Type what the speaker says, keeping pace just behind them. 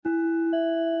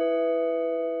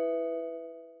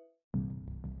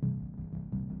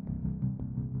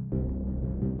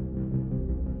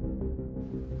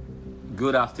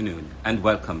good afternoon, and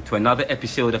welcome to another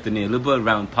episode of the Neoliberal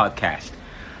Round podcast.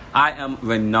 I am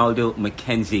Ronaldo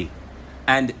Mackenzie,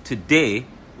 and today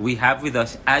we have with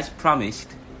us, as promised,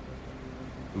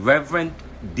 Reverend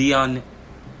Deon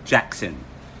Jackson.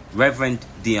 Reverend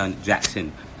Deon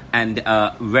Jackson. And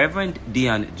Reverend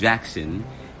Deon Jackson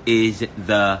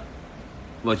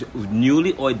was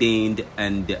newly ordained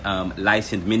and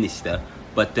licensed minister,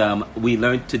 but we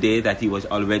learned today that he was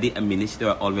already a minister,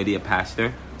 already a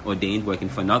pastor, ordained, working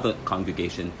for another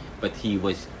congregation, but he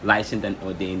was licensed and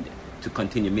ordained to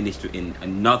continue ministry in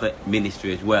another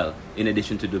ministry as well, in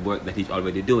addition to the work that he's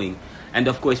already doing. And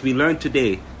of course, we learned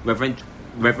today, Reverend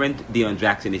Deon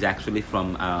Jackson is actually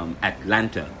from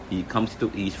Atlanta.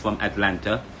 He's from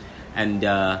Atlanta,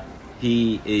 and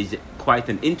he is quite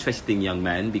an interesting young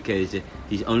man because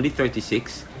he's only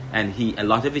 36, and a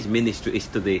lot of his ministry is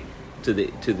to the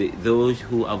those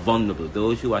who are vulnerable,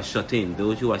 those who are shut in,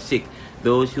 those who are sick,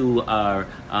 those who are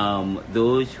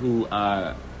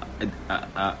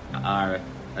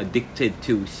addicted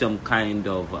to some kind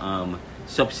of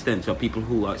substance, or people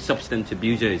who are substance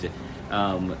abusers.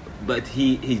 But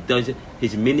he does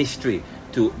his ministry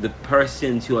to the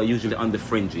persons who are usually on the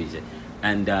fringes,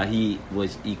 and he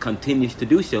continues to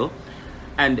do so,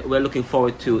 and we're looking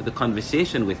forward to the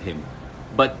conversation with him.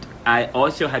 But I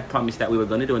also had promised that we were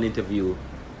going to do an interview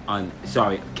a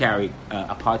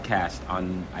podcast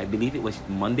on, I believe it was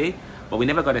Monday, but we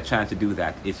never got a chance to do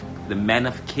that. It's the Men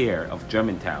of Care of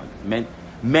Germantown.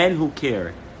 Men Who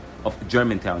Care of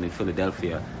Germantown in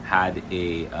Philadelphia had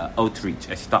a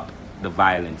Stop the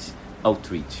Violence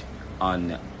outreach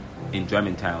in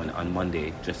Germantown on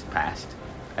Monday, just passed,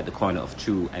 at the corner of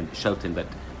True and Shelton, but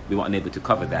we weren't able to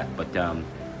cover that. But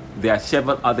there are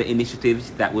several other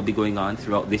initiatives that will be going on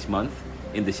throughout this month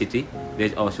in the city.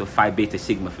 There's also Phi Beta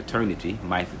Sigma fraternity,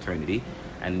 my fraternity,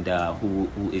 and who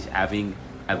is having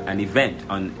an event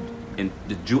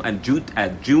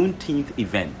Juneteenth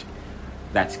event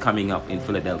that's coming up in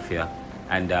Philadelphia.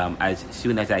 And as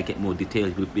soon as I get more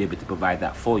details, we'll be able to provide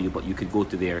that for you. But you could go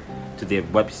to their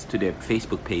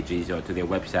Facebook pages or to their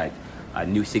website,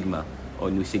 New Sigma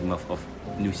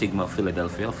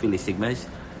Philadelphia, or Philly Sigmas.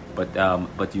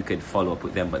 But you could follow up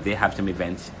with them. But they have some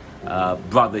events.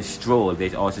 Brothers Stroll,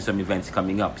 there's also some events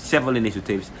coming up. Several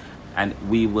initiatives, and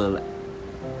we will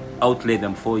outlay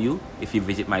them for you if you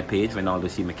visit my page,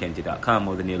 RonaldoCMackenzie.com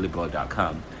or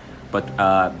theneoliberal.com. But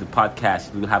the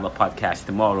podcast, we will have a podcast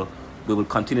tomorrow. We will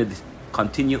continue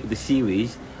the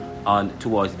series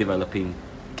towards developing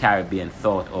Caribbean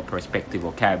thought or perspective,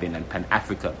 or Caribbean and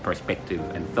Pan-Africa perspective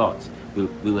and thoughts. We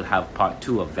will have part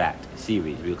 2 of that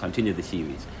series. We will continue the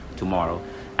series tomorrow,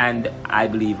 and I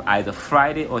believe either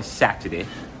Friday or Saturday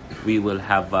we will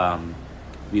have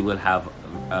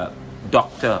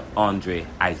Dr. Andre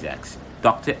Isaacs.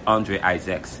 Dr. Andre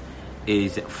Isaacs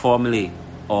is formerly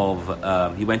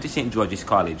he went to St. George's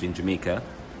College in Jamaica,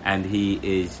 and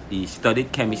he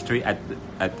studied chemistry at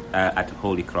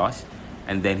Holy Cross,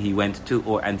 and then he went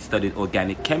and studied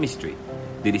organic chemistry,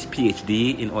 did his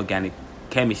PhD in organic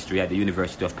chemistry at the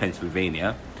University of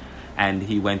Pennsylvania, and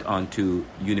he went on to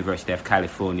University of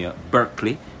California,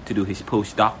 Berkeley, to do his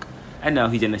postdoc, and now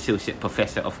he's an associate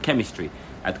professor of chemistry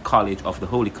at College of the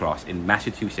Holy Cross in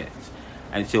Massachusetts.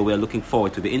 And so we're looking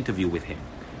forward to the interview with him.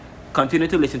 Continue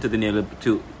to listen to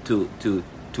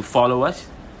to follow us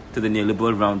to the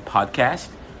Neoliberal Round podcast,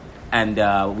 and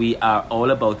we are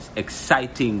all about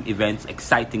exciting events,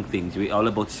 exciting things. We're all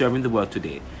about serving the world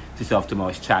today to solve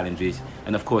tomorrow's challenges.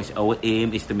 And of course, our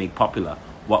aim is to make popular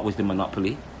what was the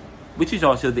monopoly, which is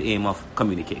also the aim of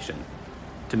communication,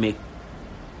 to make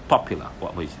popular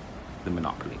what was the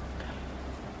monopoly.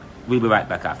 We'll be right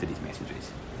back after these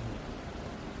messages.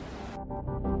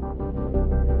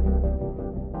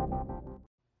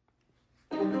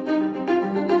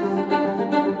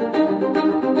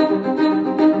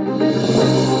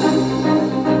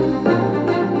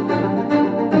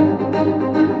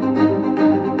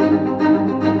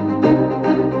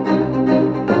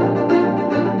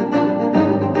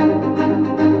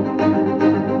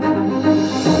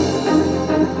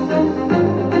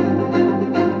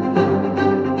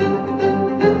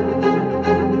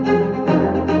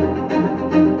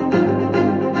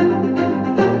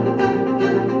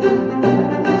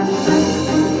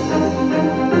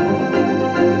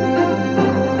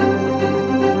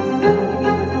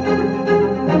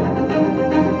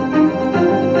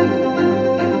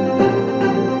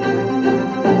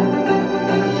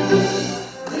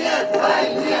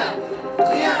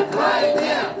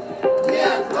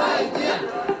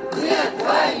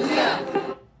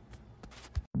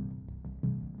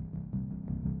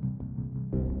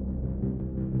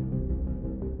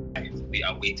 We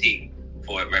are waiting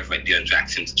for Reverend Deon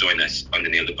Jackson to join us on the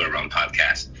Neoliberal Round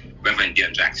podcast. Reverend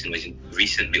Deon Jackson was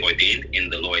recently ordained in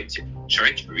the Lord's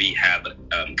Church, Rehab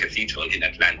Cathedral in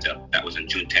Atlanta. That was on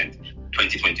June 10th,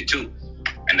 2022.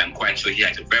 And I'm quite sure he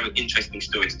has a very interesting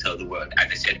story to tell the world. As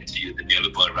I said to you, the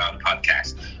Neoliberal Round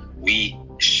podcast, we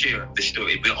share the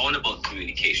story. We're all about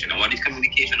communication. And what is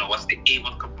communication, or what's the aim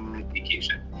of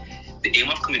communication? The aim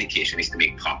of communication is to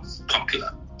make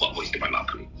popular what was the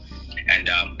monopoly. And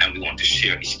we want to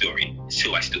share his story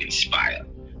so as to inspire.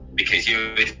 Because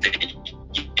here is the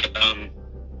young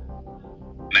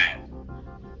man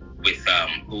with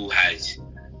who has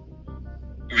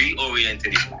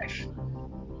reoriented his life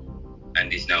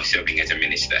and is now serving as a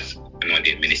minister, an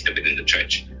ordained minister within the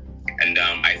church. And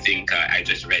I think I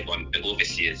just read one of the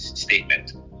overseer's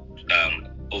statement.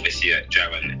 Overseer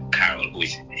Jaron Carroll, who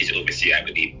is his overseer, I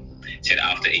believe, said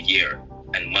after a year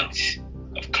and months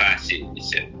of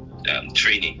classes and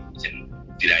trainings and,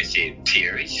 did I say,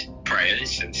 tears,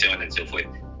 prayers, and so on and so forth,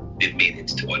 they've made it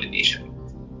to ordination.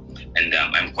 And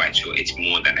I'm quite sure it's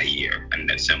more than a year and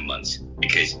then some months,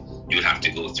 because you'll have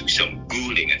to go through some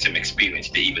grueling and some experience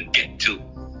to even get to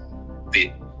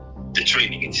the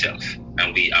training itself.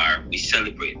 And we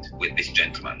celebrate with this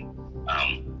gentleman.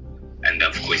 And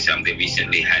of course, they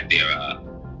recently had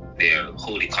their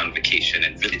holy convocation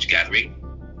and village gathering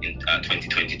in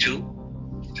 2022.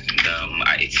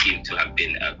 And it seemed to have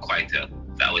been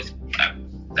that was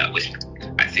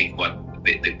I think what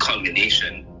the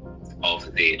culmination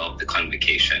of the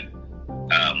convocation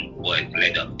what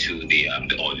led up to the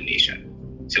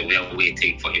ordination. So we are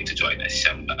waiting for him to join us.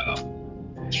 And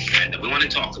we want to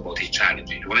talk about his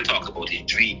challenges. We want to talk about his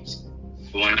dreams.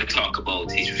 We want to talk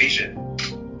about his vision.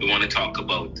 We want to talk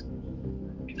about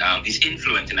his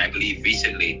influence. And I believe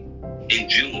recently, in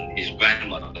June, his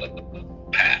grandmother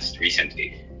passed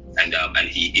recently. And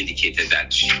he indicated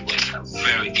that she was a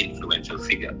very influential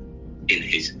figure in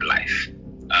his life.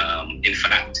 In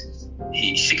fact,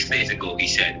 6 days ago, he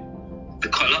said, "The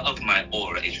color of my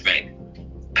aura is red,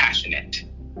 passionate,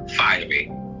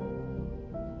 fiery,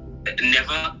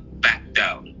 never back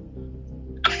down,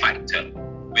 a fighter,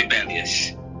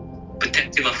 rebellious,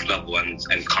 protective of loved ones,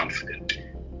 and confident."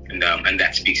 And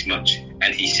that speaks much.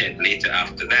 And he said later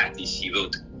after that, he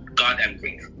wrote, "God, I'm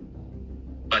grateful,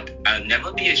 but I'll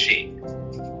never be ashamed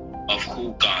of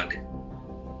who God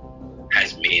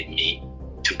has made me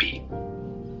to be."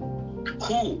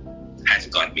 Who has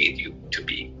God made you to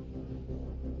be?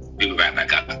 We'll be right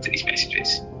back after these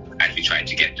messages as we try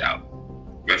to get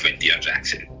Reverend Deon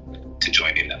Jackson to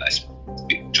join in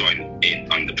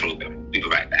on the program. We'll be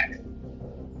right back.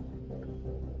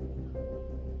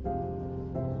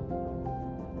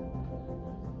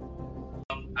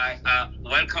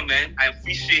 Welcome, man. I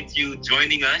appreciate you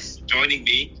joining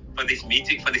me for this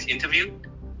meeting, for this interview.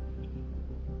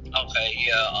 Okay,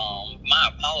 yeah, my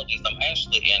apologies. I'm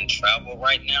actually in travel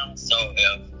right now, so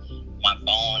if my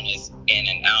phone is in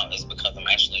and out, it's because I'm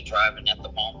actually driving at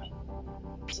the moment.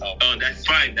 So. Oh, that's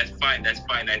fine. I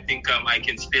think I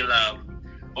can still,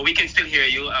 we can still hear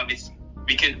you.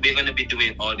 We're going to be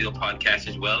doing audio podcast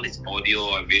as well. It's audio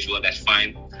or visual, that's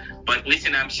fine. But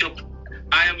listen,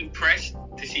 I am impressed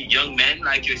to see young men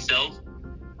like yourself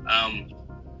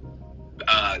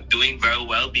doing very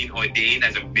well, being ordained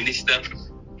as a minister.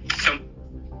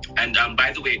 And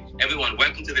by the way, everyone,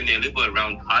 welcome to the Neoliberal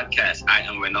Round podcast. I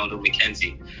am Ronaldo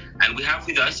McKenzie, and we have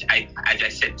with us, as I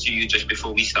said to you just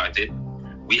before we started,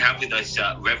 we have with us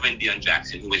Reverend Deon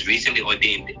Jackson, who was recently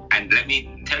ordained. And let me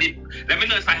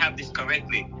know if I have this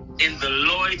correctly, in the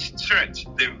Lord's Church,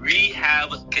 the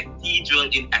Rehab Cathedral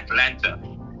in Atlanta.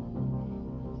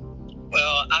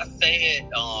 Well, I say it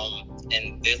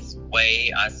in this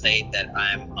way. I say that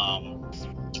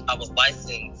I was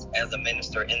licensed as a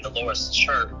minister in the Lord's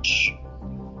Church,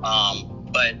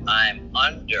 but I'm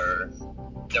under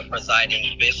the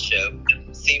presiding bishop,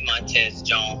 C. Montez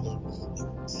Jones,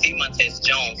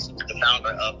 the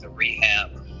founder of the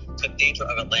Rehab Cathedral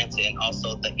of Atlanta and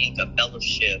also the Inca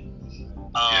Fellowship.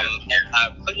 And I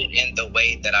put it in the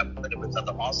way that I put it because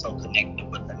I'm also connected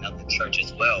with another church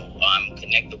as well. I'm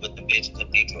connected with the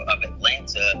Cathedral of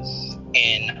Atlanta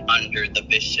and under the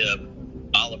Bishop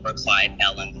Oliver Clyde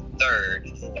Allen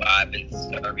III, who I've been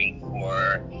serving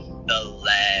for the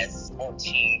last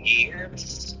 14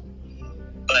 years.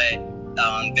 But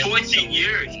 14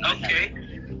 years, okay.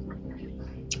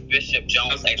 Bishop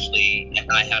Jones actually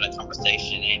and I had a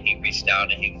conversation, and he reached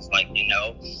out and he was like,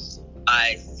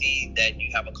 I see that you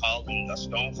have a calling, a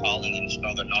strong calling and a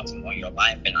strong anointing on your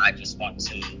life, and I just want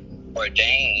to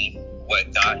ordain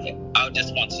I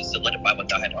just want to solidify what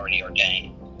God had already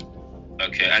ordained.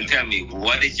 Okay, and tell me,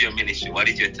 what is your ministry? What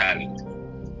is your talent?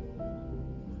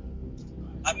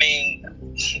 I mean,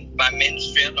 my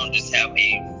ministry, I don't just have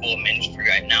a full ministry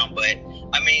right now, but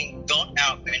I mean, going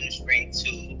out ministering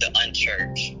to the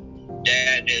unchurched,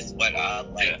 that is what I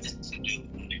like to do.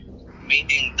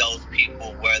 Meeting those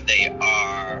people where they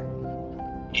are,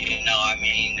 you know, I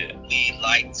mean, we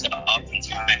like to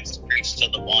oftentimes preach to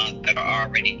the ones that are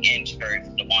already in church,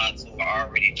 the ones who are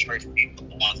already church people,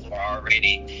 the ones who are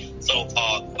already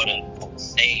so-called quote-unquote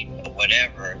saved or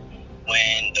whatever,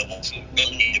 when the ones who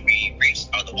really need to be reached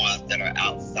are the ones that are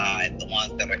outside, the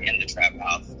ones that are in the trap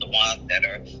house, the ones that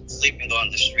are sleeping on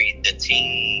the street, the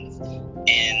teens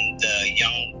and the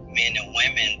young men and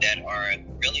women that are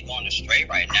really going astray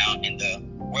right now in the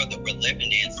world that we're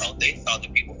living in. So these are the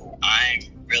people who I'm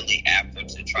really after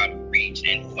to try to reach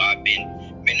and who I've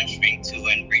been ministering to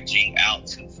and reaching out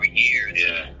to for years,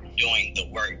 doing the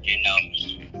work, you know.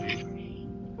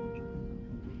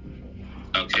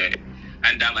 Okay.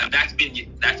 And that's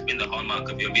been the hallmark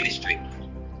of your ministry.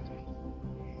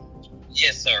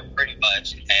 Yes, sir. Pretty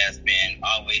much, it has been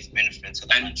always ministering to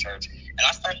the church. And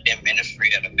I started in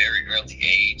ministry at a very early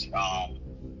age.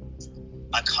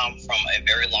 I come from a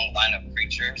very long line of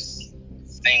preachers,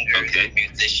 singers,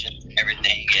 musicians,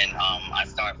 everything. And I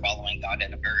started following God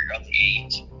at a very early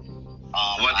age.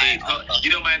 What age?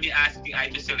 You don't mind me asking? I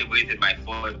just celebrated my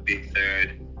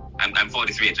 43rd. I'm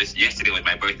 43. Just yesterday was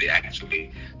my birthday,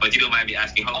 actually. But you don't mind me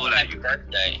asking, how old are you? Happy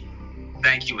birthday.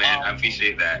 Thank you, man. I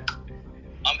appreciate that.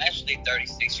 I'm actually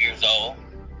 36 years old.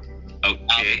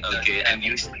 Okay. And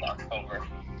you October.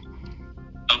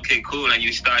 Okay, cool. And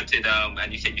you started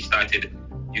and you said you started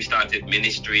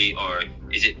ministry, or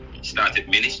is it started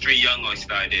ministry young, or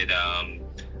started and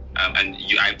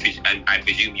I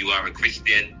presume you are a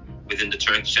Christian within the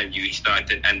church, and you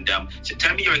started and so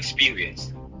tell me your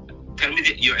experience. Tell me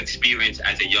your experience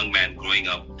as a young man growing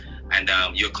up, and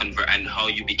your and how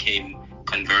you became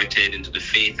converted into the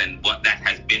faith, and what that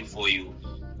has been for you,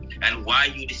 and why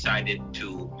you decided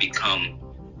to become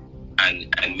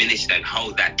and minister, and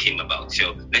how that came about.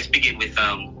 So let's begin with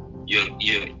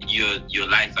your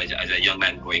life as a young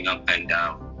man growing up, and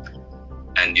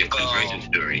your conversion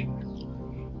story.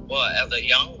 Well, as a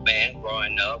young man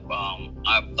growing up,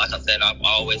 like I said, I've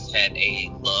always had a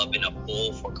love and a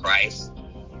pull for Christ.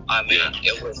 I mean,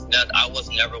 I was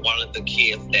never one of the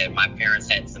kids that my parents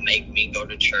had to make me go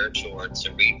to church or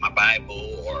to read my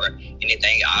Bible or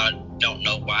anything. I don't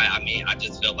know why. I mean, I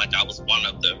just feel like I was one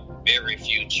of the very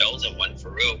few chosen one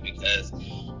for real, because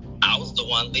I was the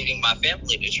one leading my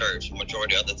family to church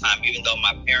majority of the time, even though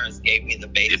my parents gave me the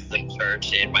basis of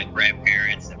church, and my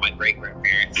grandparents and my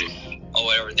great-grandparents or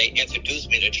whatever, they introduced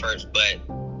me to church, but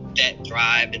that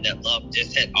drive and that love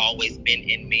just had always been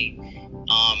in me.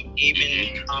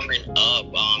 Even coming up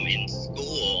in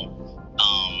school,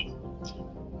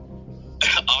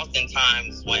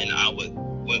 oftentimes when I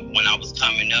was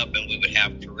coming up and we would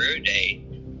have career day,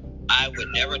 I would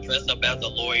never dress up as a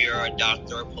lawyer or a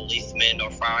doctor or policeman or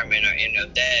fireman or any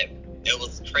of that. It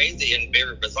was crazy and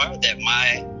very bizarre that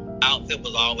my outfit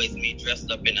was always me dressed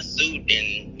up in a suit,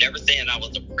 and never saying I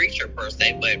was a preacher per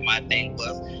se, but my thing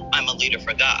was I'm a leader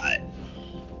for God.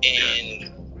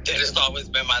 And that's always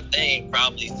been my thing,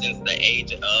 probably since the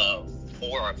age of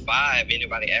 4 or 5.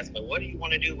 Anybody ask me, what do you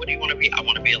want to do? What do you want to be? I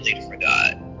want to be a leader for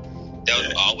God. That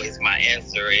was always my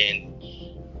answer. And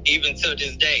even to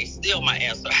this day, still my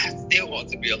answer. I still want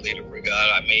to be a leader for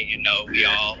God. I mean, you know, we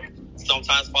all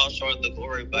sometimes fall short of the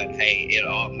glory, but hey, it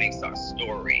all makes our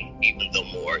story even the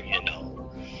more, you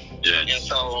know. And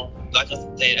so, like I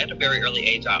said, at a very early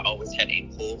age, I always had a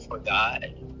pull for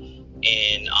God.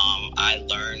 And I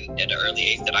learned at an early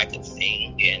age that I could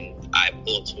sing, and I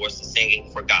pulled towards the singing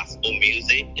for gospel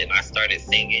music, and I started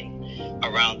singing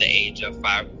around the age of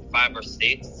five or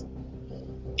 6.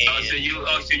 And so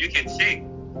you can sing?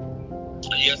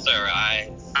 Yes, sir. I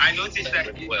noticed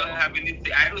that you don't have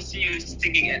anything. I don't see you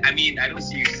singing. I mean, I don't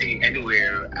see you singing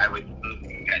anywhere. I would look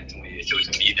at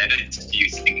social media. I don't see you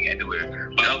singing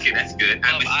anywhere. But okay, that's good.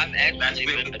 I've actually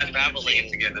been traveling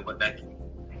together, but that's.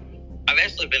 I've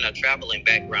actually been a traveling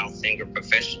background singer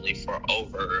professionally for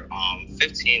over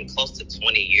 15, close to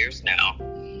 20 years now,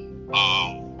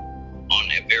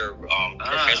 on a very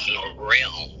professional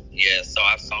realm. Yeah, so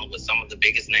I've sung with some of the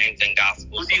biggest names in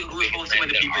gospel. Who are some of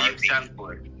the people you've sung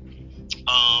for?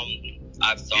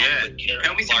 I've sung with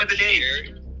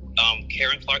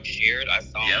Karen Clark Sheard. I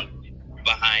sung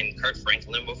behind Kurt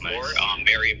Franklin before.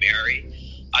 Mary.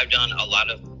 I've done a lot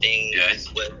of things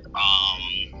with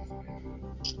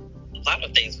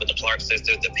the Clark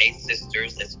sisters, the Pace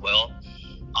sisters as well.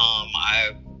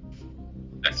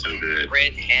 That's so good.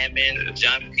 Fred Hammond,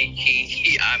 John P.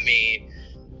 Key. I mean,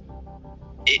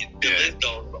 the list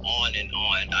goes on and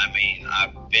on. I mean,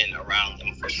 I've been around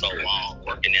them for so long,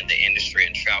 working in the industry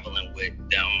and traveling with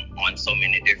them on so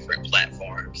many different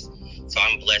platforms. So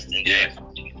I'm blessed in that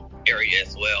area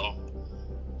as well.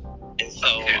 And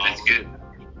so, that's good.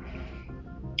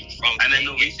 And I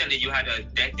know recently you had a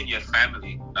death in your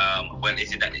family. Well,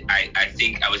 is it that I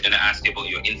think I was going to ask you about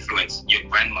your influence. Your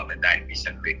grandmother died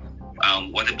recently.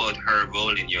 What about her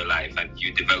role in your life, and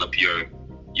you develop your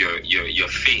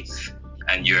faith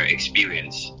and your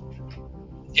experience?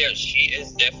 Yeah, she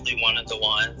is definitely one of the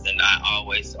ones, and I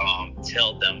always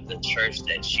tell them the church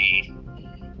that she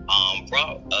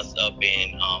brought us up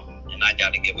in, and I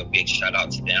got to give a big shout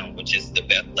out to them, which is the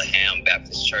Bethlehem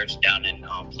Baptist Church down in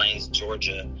Plains,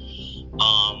 Georgia.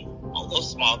 A little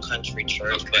small country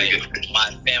church, but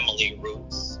my family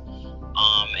roots.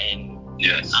 And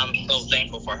I'm so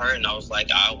thankful for her, and I was like,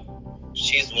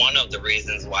 she's one of the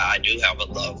reasons why I do have a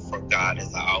love for God,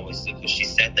 as I always do, because she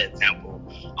set the example,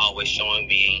 always showing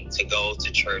me to go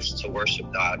to church, to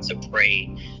worship God, to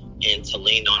pray, and to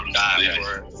lean on God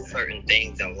for certain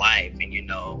things in life. And, you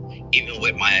know, even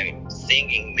with my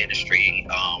singing ministry,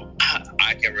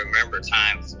 I can remember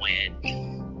times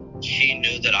when she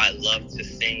knew that I loved to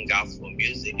sing gospel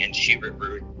music, and she would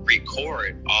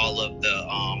record all of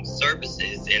the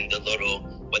services in the little,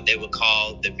 what they would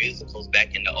call the musicals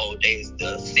back in the old days,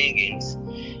 the singings,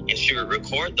 and she would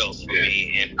record those for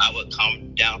me, and I would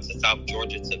come down to South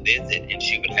Georgia to visit, and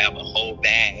she would have a whole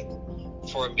bag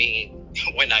for me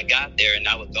when I got there, and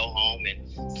I would go home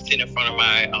and sit in front of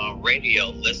my radio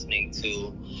listening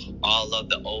to all of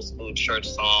the old school church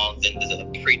songs and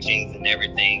the preachings and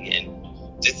everything, and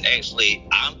just actually,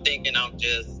 I'm thinking I'm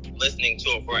just listening to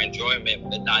it for enjoyment,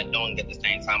 but not knowing at the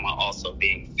same time I'm also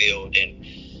being filled and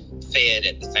fed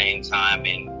at the same time,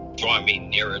 and drawing me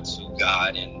nearer to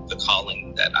God and the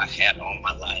calling that I had on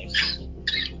my life.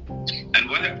 And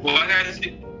what has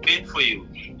it been for you?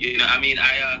 You know, I mean,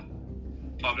 I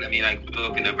grew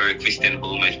up in a very Christian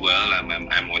home as well.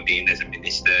 I'm ordained as a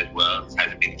minister as well. It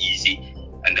hasn't been easy.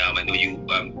 And I know you,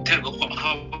 tell me,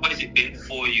 how has it been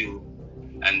for you?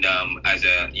 And as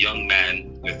a young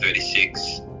man, you're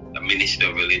 36, a minister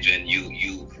of religion,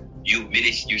 you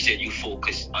said you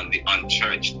focus on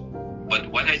church. But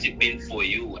what has it been for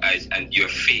you and your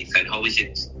faith, and how is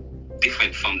it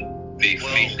different from the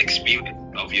faith experience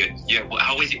of your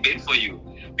how has it been for you?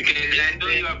 Because I know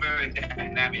you are very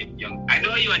dynamic, I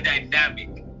know you are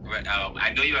dynamic.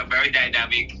 I know you are very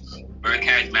dynamic, very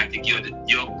charismatic.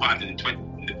 You're part of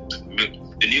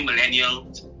the new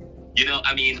millennial. You know,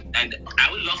 I mean, and I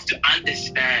would love to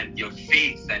understand your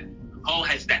faith and how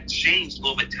has that changed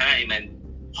over time, and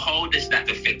how does that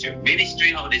affect your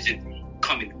ministry? How does it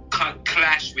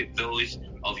clash with those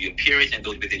of your peers and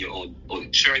those within your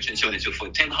own church and so on and so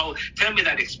forth? Tell me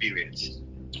that experience.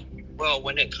 Well,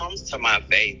 when it comes to my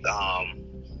faith,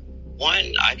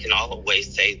 one, I can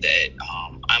always say that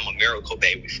I'm a miracle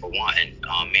baby for one.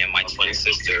 Me and my twin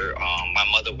sister, my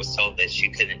mother was told that she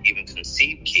couldn't even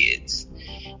conceive kids.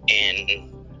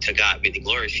 And to God be the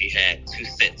glory, she had 2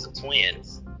 sets of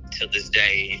twins to this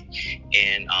day.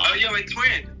 And you're a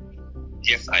twin?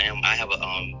 Yes, I am. I have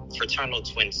a fraternal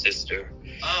twin sister.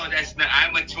 Oh,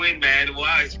 I'm a twin, man.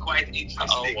 Wow, it's quite interesting.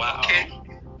 Oh, wow. Okay.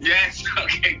 Yes,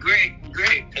 okay, great.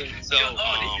 And so,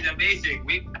 this is amazing.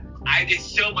 There's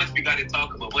so much we got to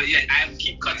talk about. But yeah, I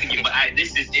keep cutting you, but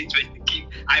this is interesting.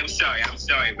 I'm sorry,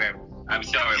 man. I'm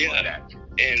sorry about that.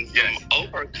 And from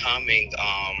overcoming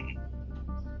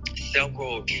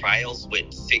several trials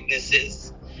with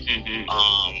sicknesses,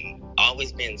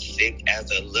 always been sick as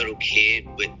a little kid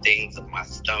with things in my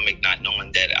stomach, not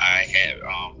knowing that I had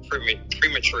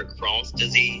premature Crohn's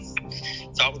disease.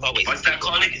 So I was always What's that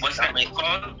called?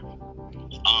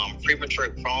 Premature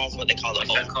Crohn's, what they call it,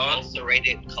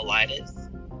 ulcerated colitis.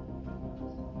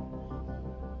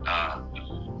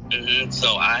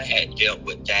 So I had dealt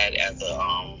with that as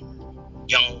a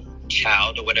young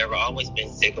child or whatever, always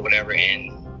been sick or whatever,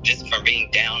 and just from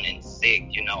being down and sick,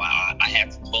 you know, I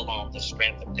had to pull on the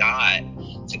strength of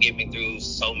God to get me through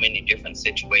so many different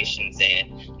situations,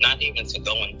 and not even to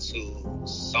go into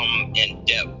some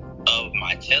in-depth of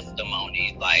my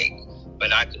testimony,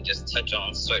 but I could just touch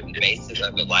on certain bases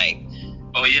of it,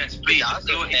 oh yes, please.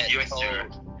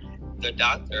 The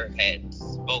doctor had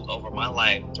spoke over my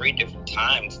life 3 different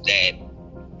times that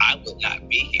I would not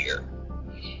be here,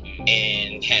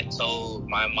 and had told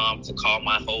my mom to call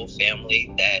my whole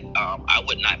family that I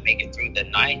would not make it through the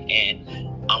night.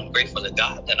 And I'm grateful to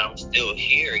God that I'm still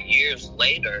here years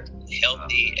later,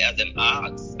 healthy as an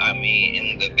ox. I mean,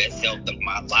 in the best health of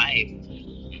my life,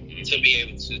 to be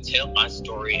able to tell my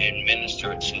story and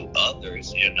minister to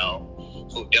others, you know,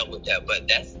 who dealt with that. But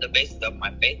that's the basis of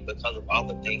my faith, because of all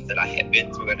the things that I had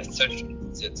been through at a certain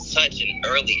at such an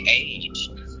early age,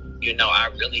 you know, I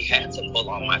really had to pull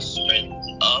on my strength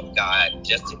of God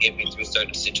just to get me through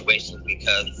certain situations,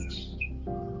 because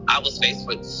I was faced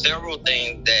with several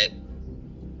things that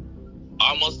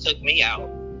almost took me out.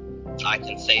 I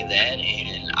can say that.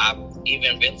 And I've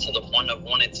even been to the point of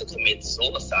wanting to commit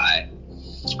suicide.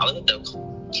 I was at the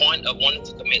point of wanting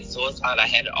to commit suicide. I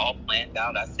had it all planned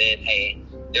out. I said, hey,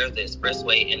 there's the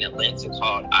expressway in Atlanta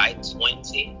called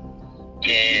I-20,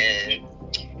 and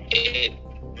it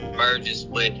merges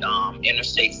with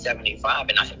Interstate 75,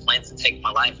 and I had planned to take my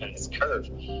life in this curve.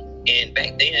 And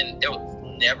back then, there was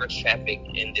never traffic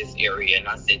in this area, and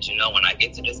I said, you know, when I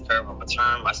get to this curve, I'm gonna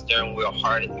turn my steering wheel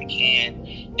hard as I can,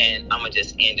 and I'm gonna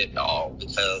just end it all,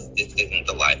 because this isn't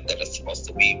the life that it's supposed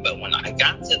to be. But when I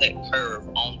got to that curve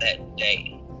on that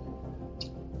day,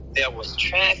 there was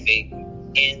traffic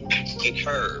in the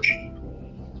curve.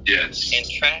 Yes. And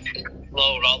traffic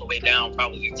slowed all the way down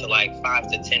probably to like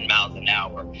 5 to 10 miles an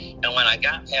hour. And when I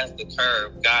got past the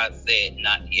curve, God said,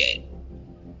 not yet.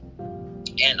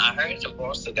 And I heard the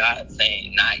voice of God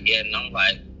saying, not yet. And I'm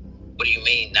like, what do you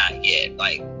mean, not yet?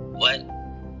 Like, what?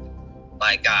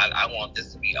 Like, God, I want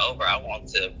this to be over. I want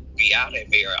to be out of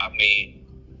here. I mean,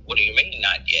 what do you mean,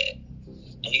 not yet?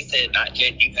 And he said, not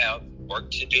yet. You have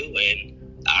work to do. And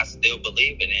I still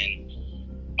believe it. And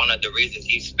one of the reasons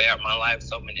he spared my life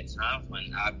so many times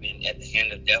when I've been at the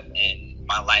hand of death and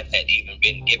my life had even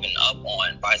been given up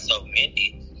on by so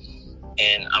many.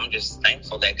 And I'm just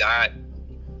thankful that God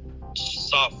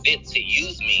saw fit to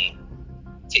use me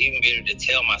to even be able to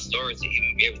tell my story, to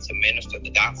even be able to minister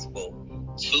the gospel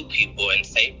to people and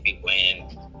save people.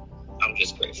 And I'm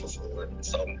just grateful for it.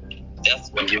 So that's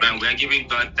what we're giving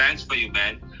God thanks for you,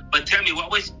 man. But tell me,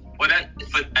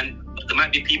 and there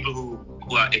might be people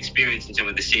who are experiencing some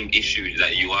of the same issues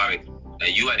that you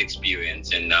had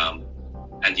experienced, and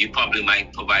you probably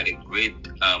might provide a great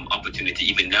opportunity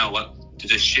even now to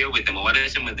just share with them what are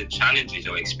some of the challenges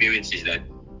or experiences that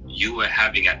you were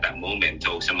having at that moment,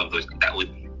 or some of those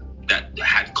that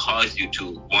had caused you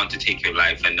to want to take your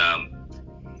life. And I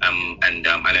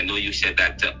know you said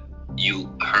that you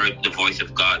heard the voice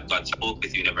of God. God spoke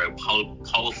with you in a very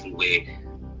powerful way,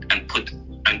 and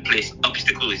placed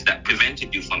obstacles that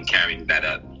prevented you from carrying that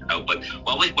out. But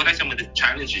what are some of the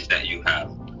challenges that you have,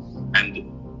 and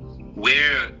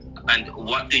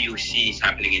what do you see is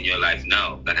happening in your life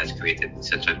now that has created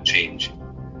such a change?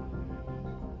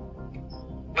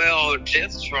 Well,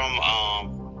 just from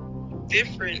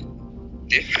different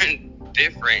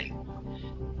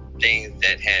things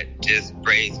that had just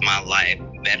raised my life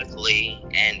medically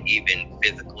and even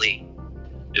physically.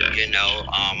 Yeah. You know,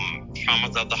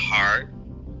 traumas of the heart.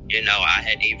 You know, I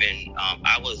had even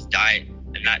I was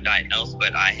not diagnosed,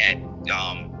 but I had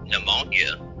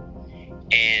pneumonia,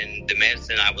 and the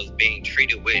medicine I was being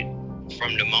treated with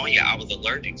from pneumonia I was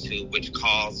allergic to, which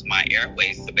caused my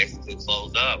airways to basically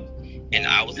close up. And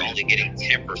I was only getting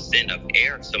 10% of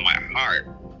air to my heart.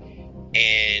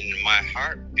 And my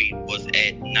heartbeat was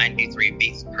at 93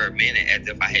 beats per minute, as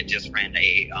if I had just ran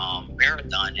a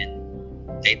marathon.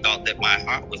 And they thought that my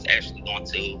heart was actually going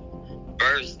to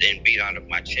burst and beat out of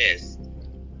my chest.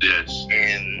 Yes.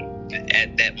 And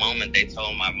at that moment, they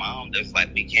told my mom, there's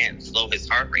like, we can't slow his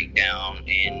heart rate down.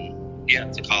 And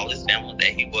to call his family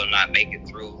that he will not make it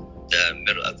through the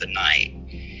middle of the night.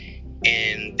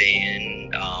 And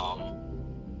then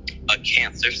a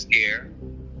cancer scare.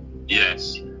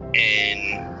 Yes.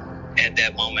 And at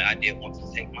that moment, I did want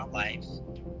to take my life.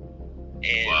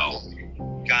 And wow.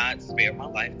 God spared my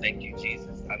life. Thank you,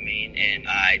 Jesus. I mean, and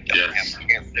I don't have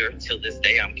cancer till this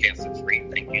day. I'm cancer free.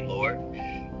 Thank you, Lord.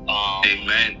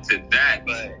 Amen to that.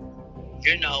 But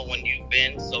you know, when you've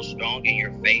been so strong in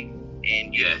your faith,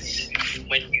 and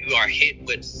when you are hit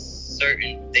with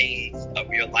certain things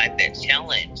of your life that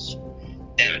challenge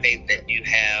that faith that you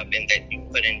have and that you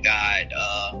put in God,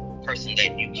 a person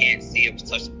that you can't see, a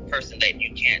person that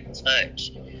you can't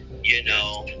touch, you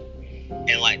know.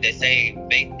 And like they say,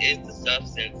 faith is the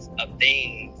substance of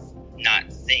things not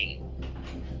seen,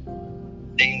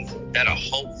 things that are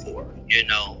hoped for, you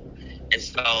know. And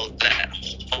so that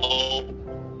hope,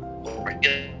 or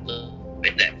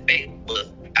that faith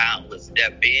was, God would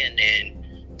step in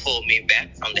and pull me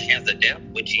back from the hands of death,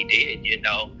 which he did, you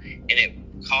know. And it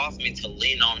caused me to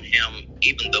lean on him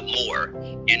even the more,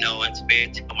 you know, and to be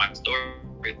able to tell my story.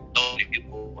 So many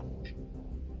people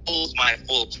lose my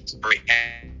full story.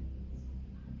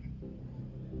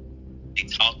 They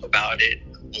talk about it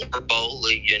more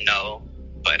boldly, you know,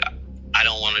 but I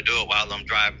don't want to do it while I'm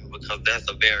driving, because that's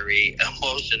a very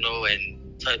emotional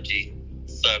and touchy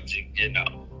subject, you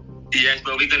know. Yes,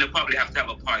 but we're going to probably have to have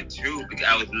a part two, because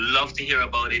I would love to hear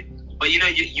about it. But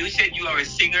you said you are a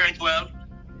singer as well.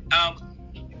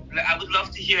 I would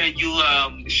love to hear you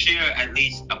share at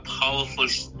least a powerful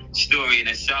story in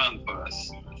a song for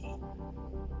us.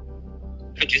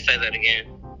 Could you say that again?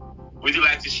 Would you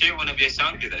like to share one of your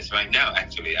songs with us right now?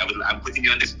 Actually, I'm putting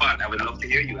you on the spot. I would love to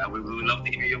hear you. We would love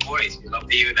to hear your voice. We'd love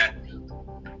to hear that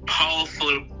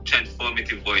powerful,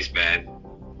 transformative voice, man.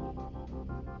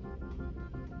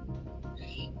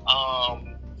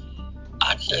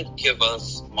 I could give a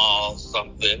small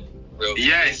something real quick.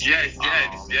 Yes,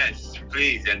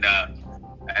 please, and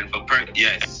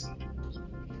yes.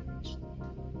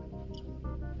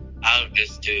 I'll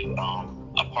just do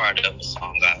a part of a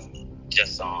song I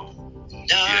just not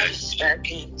a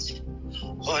second,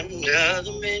 or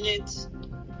another minute,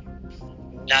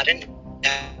 not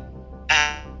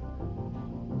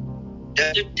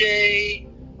another day,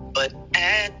 but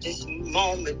at this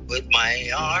moment with my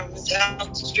arms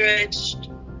outstretched,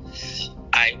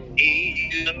 I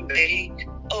need you to make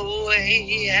a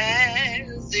way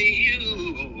as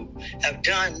you have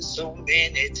done so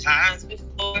many times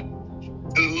before.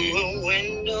 Through a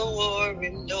window or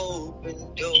an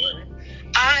open door,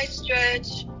 I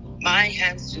stretch my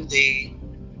hands to thee.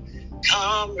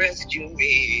 Come rescue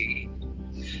me.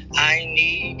 I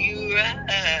need you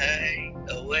right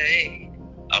away.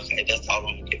 Okay, that's all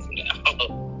I'm gonna get for now.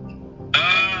 Oh,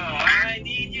 I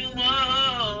need you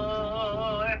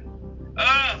more.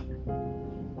 Oh,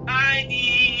 I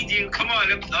need you. Come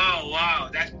on. Oh, wow,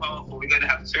 that's powerful. We're gonna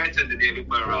have church on the David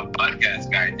Burrow podcast,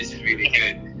 guys. This is really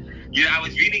good. I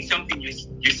was reading something you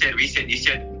said recently. You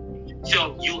said,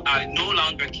 so you are no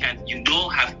longer you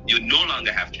no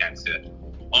longer have cancer.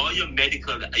 All your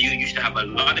you used to have a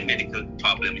lot of medical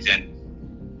problems, and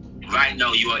right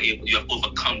now you have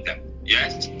overcome them.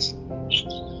 Yes.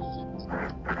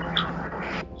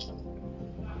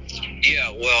 Yeah.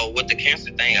 Well, with the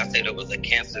cancer thing, I said it was a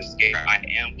cancer scare. I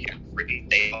am cancer-free.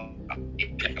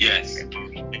 Yes.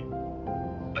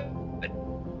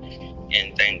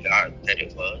 And thank God that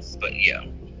it was. But yeah,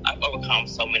 I've overcome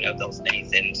so many of those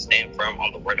things and stand firm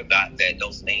on the word of God that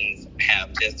those things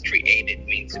have just created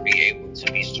me to be able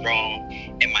to be strong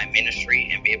in my ministry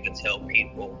and be able to tell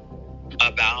people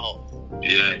about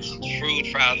true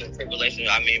trials and tribulations.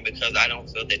 I mean, because I don't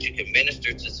feel that you can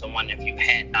minister to someone if you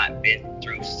had not been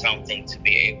through something to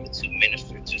be able to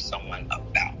minister to someone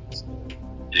about.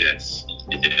 Yes.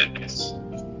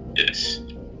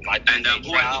 Like, and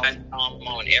trials come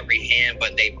on every hand,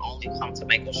 but they've only come to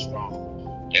make us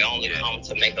strong. They only come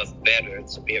to make us better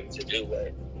to be able to do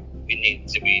what we need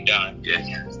to be done.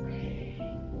 Yes.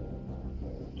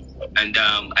 And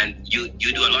you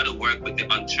do a lot of work with the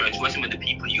unchurched. What are some of the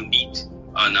people you meet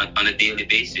on a daily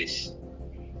basis?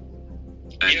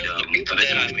 And, the people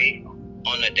that I meet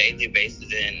on a daily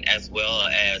basis, and as well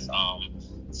as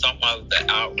some of the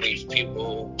outreach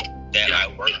people that I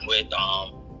work with.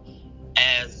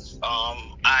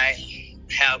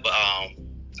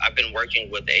 I've been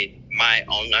working with my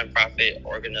own nonprofit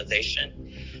organization,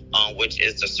 which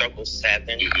is the Circle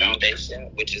 7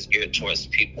 Foundation, which is geared towards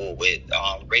people with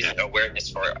raising awareness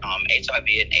for HIV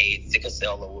and AIDS,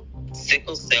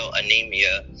 sickle cell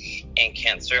anemia, and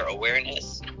cancer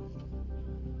awareness.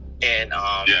 And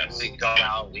we go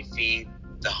out, we feed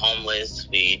the homeless,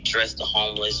 we dress the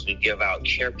homeless, we give out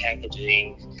care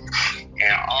packaging,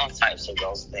 and all types of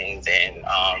those things, and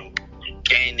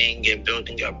gaining and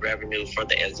building up revenue for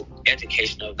the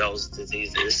education of those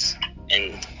diseases.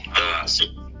 And that's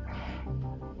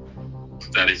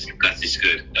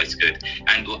good. That's good.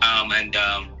 And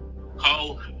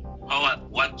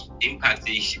what impact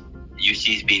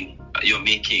you're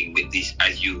making with this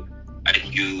as you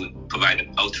provide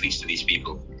outreach to these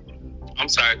people? I'm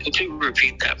sorry, could you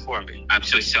repeat that for me? I'm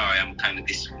so sorry. I'm kind of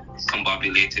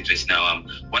discombobulated just now.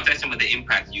 What are some of the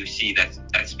impacts you see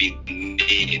that's being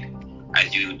made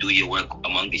as you do your work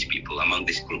among these people, among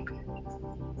this group?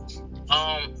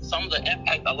 Some of the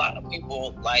impact, a lot of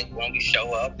people, like when we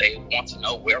show up, they want to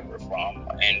know where we're from,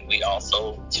 and we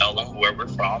also tell them where we're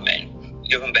from and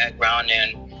give them background.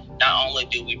 And not only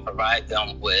do we provide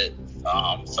them with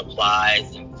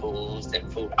supplies and foods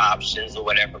and food options or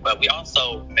whatever, but we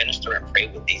also minister and pray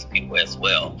with these people as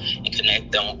well and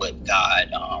connect them with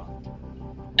God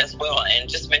as well, and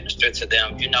just minister to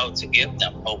them, to give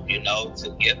them hope, to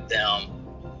give them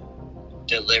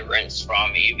deliverance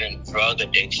from even drug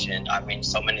addiction. I mean,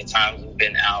 so many times we've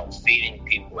been out feeding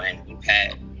people, and we've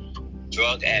had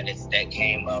drug addicts that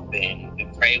came up, and we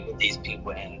prayed with these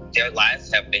people, and their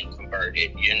lives have been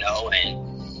converted, and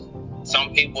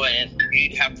some people, and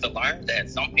you have to learn that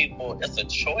some people, it's a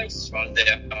choice from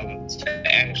them to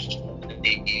actually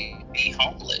be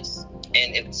homeless.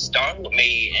 And it startled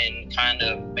me and kind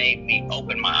of made me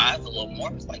open my eyes a little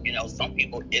more. It's like, some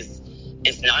people, it's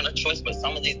not a choice, but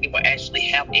some of these people actually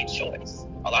have a choice.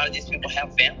 A lot of these people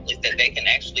have families that they can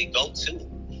actually go to.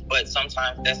 But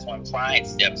sometimes that's when pride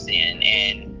steps in,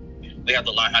 and we have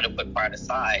to learn how to put pride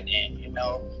aside. And,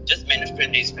 just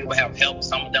ministering, these people have helped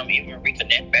some of them even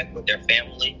reconnect back with their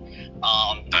family,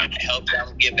 help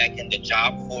them get back in the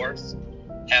job force,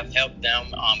 have helped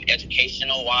them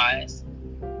educational-wise.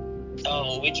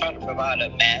 So we try to provide a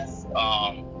mass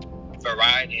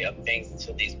variety of things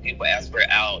to these people as we're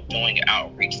out doing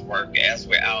outreach work, as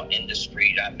we're out in the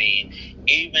street. I mean,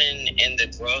 even in the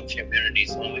drug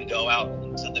communities, when we go out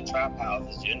into the trap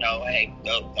houses, hey,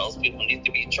 those people need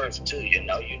to be church too. You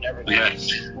never know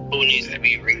who needs to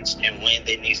be reached and when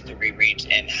they need to be reached,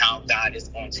 and how God is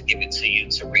going to give it to you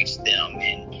to reach them,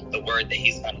 and the word that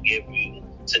He's going to give you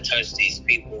to touch these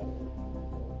people.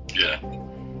 Yeah,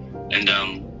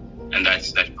 and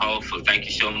that's powerful. Thank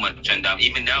you so much. And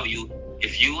even now,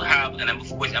 if you have, and of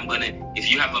course if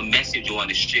you have a message you want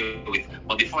to share with,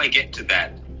 but before I get to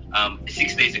that,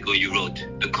 6 days ago you wrote,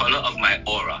 "The color of my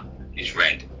aura is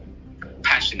red,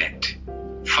 passionate,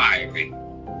 fiery,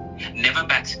 never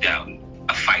backs down,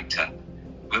 a fighter,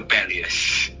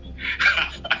 rebellious,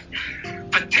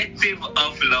 protective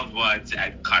of loved ones,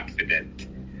 and confident."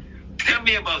 Tell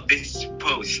me about this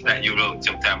post that you wrote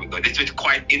some time ago. This was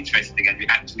quite interesting, and you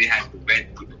actually had the red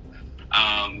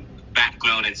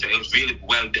background, and so it was really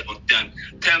well done.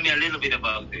 Tell me a little bit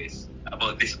about this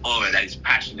aura that is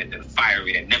passionate and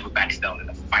fiery and never backs down in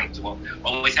a fight. What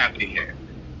was happening here?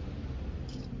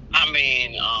 I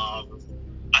mean,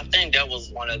 I think that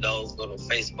was one of those little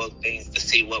Facebook things to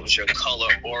see what was your color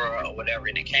aura or whatever,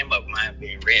 and it came up mine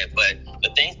being red. But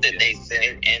the things that they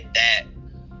said in that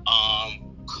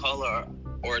color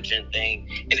origin thing,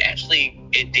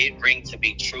 it did ring to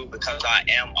be true, because I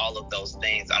am all of those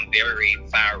things. I'm very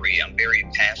fiery, I'm very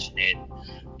passionate,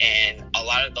 and a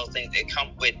lot of those things, it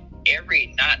come with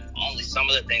not only some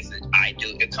of the things that I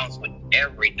do, it comes with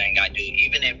everything I do,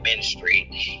 even in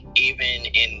ministry, even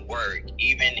in work,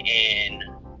 even in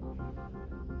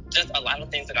just a lot of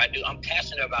things that I do. I'm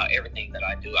passionate about everything that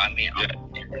I do. I mean,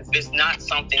 if it's not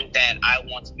something that I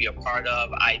want to be a part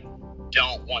of, I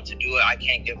don't want to do it. I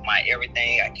can't give my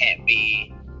everything. I can't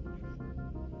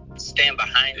stand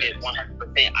behind it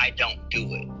 100%. I don't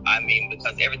do it. I mean,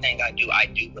 because everything I do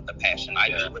with a passion. I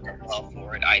do with a love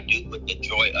for it. I do with the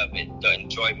joy of it, the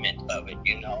enjoyment of it,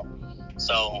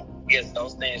 So, yes,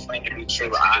 those things seem to be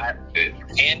true. I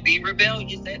can be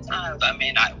rebellious at times. I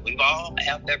mean, we all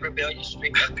have that rebellious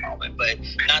streak at the moment, but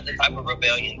not the type of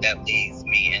rebellion that leads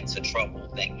me into trouble.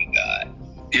 Thank you, God.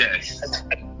 Yes.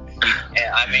 And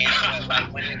I mean,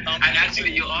 like when it comes and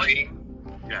actually, you are.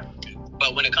 Yeah.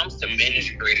 But when it comes to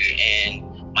ministry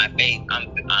and my faith, my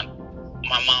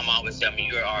mom always tell me,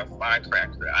 "You're our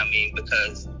firecracker." I mean,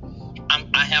 because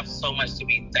I have so much to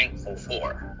be thankful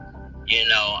for.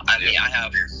 I mean, I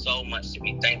have so much to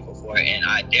be thankful for, and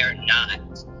I dare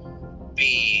not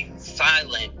be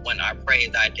silent when I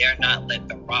praise. I dare not let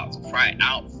the rocks cry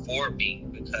out for me,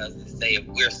 because they say if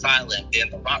we're silent, then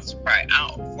the rocks cry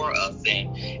out for us.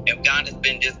 And if God has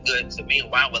been this good to me,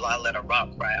 why will I let a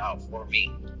rock cry out for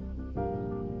me?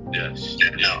 Yes.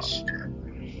 Yes.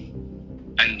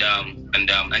 And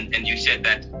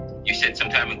you said some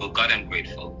time ago, "God, I'm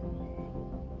grateful,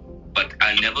 but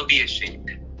I'll never be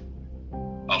ashamed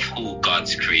of who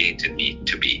God's created me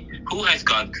to be." Who has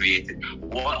God created?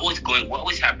 What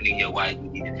was happening here? Why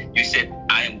you said,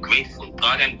 "I am grateful,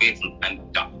 God, I'm grateful,"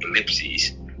 and Dr.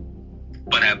 Ellipses,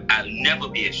 but I'll never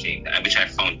be ashamed, which I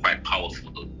found quite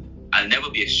powerful. I'll never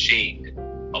be ashamed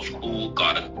of who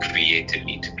God created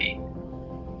me to be.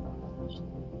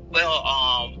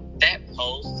 Well, that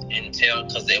post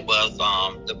because it was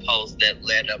the post that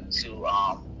led up to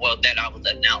that I was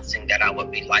announcing that I would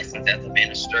be licensed as a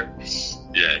minister.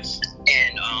 Yes.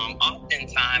 And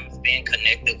oftentimes being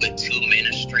connected with two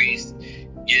ministries,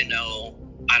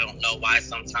 I don't know why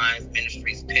sometimes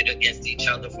ministries pit against each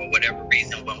other for whatever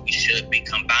reason, when we should be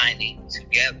combining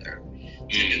together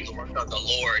to do the work of the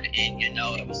Lord. And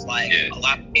it was like a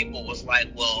lot of people was like,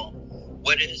 "Well,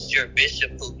 what is your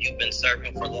bishop who you've been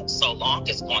serving for so long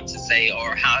is going to say,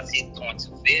 or how is he going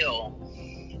to feel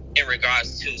in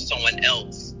regards to someone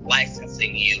else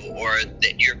licensing you, or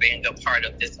that you're being a part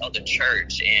of this other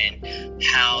church, and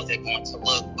how they're going to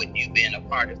look with you being a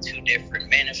part of two different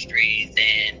ministries?"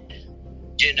 And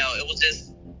it was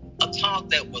just a talk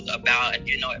that was about,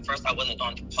 at first I wasn't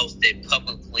going to post it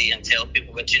publicly and tell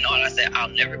people, but I said, I'll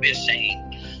never be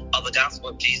ashamed of the gospel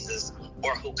of Jesus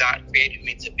or who God created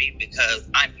me to be, because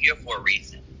I'm here for a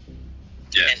reason.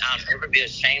 And I'll never be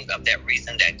ashamed of that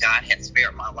reason that God has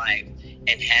spared my life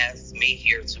and has me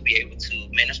here to be able to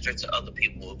minister to other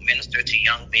people, minister to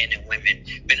young men and women,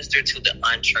 minister to the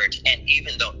unchurched, and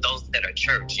even though those that are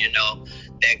church,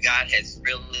 that God has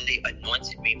really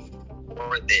anointed me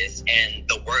for this, and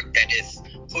the work that is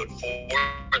put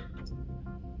forward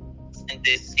in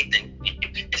this season.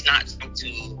 It's not time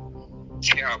to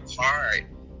tear apart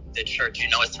the church.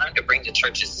 It's time to bring the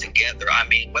churches together. I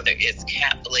mean, whether it's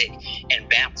Catholic and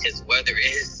Baptist, whether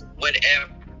it's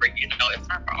whatever, it's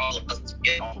time for all of us to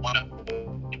get on one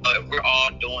accord. If we're all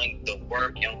doing the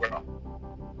work and we're all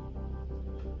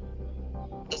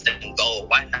the same goal,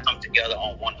 why not come together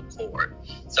on one accord?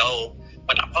 So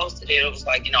when I posted it, it was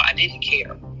like, I didn't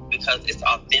care, because it's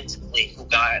authentically who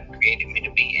God created me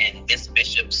to be. And this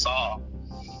bishop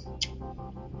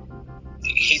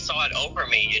he saw it over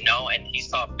me, and he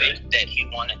saw fit that he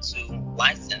wanted to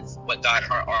license what God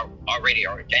already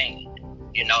ordained,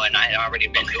 and I had already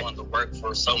been doing the work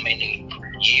for so many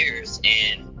years,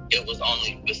 and it was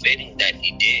only befitting that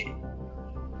he did.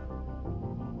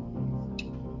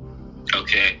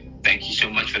 Okay, thank you so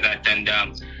much for that. And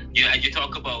you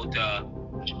talk about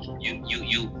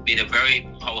you made a very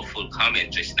powerful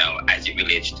comment just now as it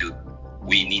relates to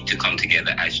we need to come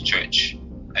together as church,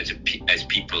 as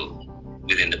people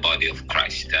within the body of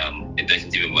Christ. It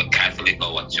doesn't even work Catholic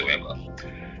or whatsoever.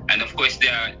 And of course,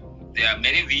 there are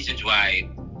many reasons why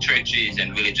churches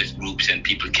and religious groups and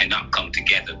people cannot come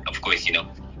together. Of course,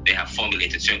 they have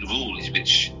formulated certain rules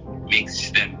which makes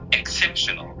them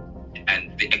exceptional,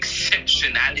 and the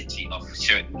exceptionality of a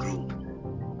certain group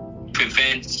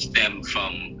prevents them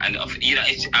from,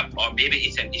 or maybe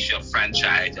it's an issue of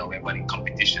franchise, or we're in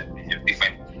competition with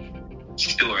different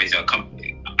stores, or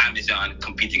Amazon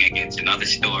competing against another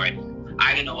store.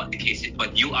 I don't know what the case is,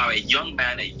 but you are a young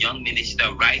man, a young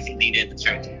minister, rising leader in the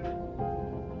church.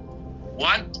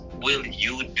 What will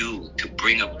you do to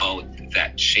bring about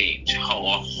that change?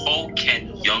 How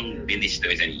can young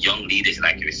ministers and young leaders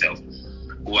like yourself,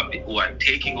 who are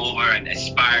taking over and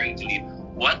aspiring to lead,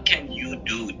 what can you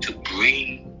do to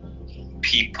bring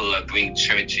people, or bring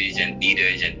churches and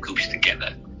leaders and groups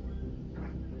together?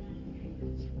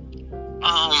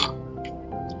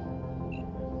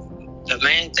 The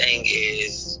main thing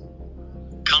is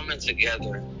coming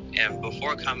together, and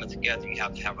before coming together, you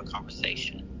have to have a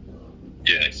conversation.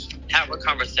 Yes. Have a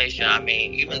conversation. I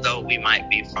mean, even though we might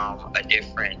be from a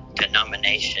different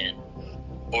denomination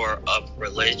or of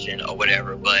religion or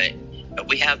whatever, but if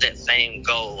we have that same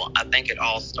goal, I think it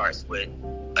all starts with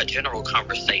a general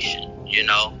conversation,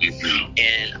 Mm-hmm.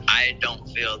 And I don't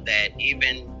feel that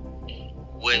even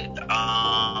with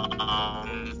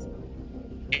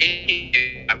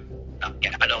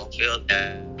I don't feel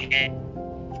that we can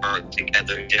work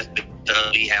together just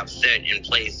because we have set in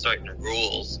place certain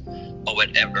rules or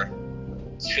whatever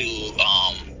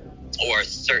or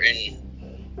certain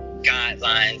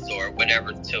guidelines or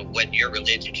whatever to what your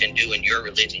religion can do and your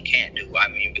religion can't do. I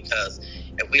mean, because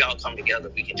if we all come together,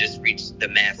 we can just reach the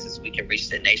masses, we can reach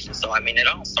the nation. So, I mean, it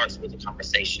all starts with a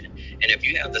conversation. And if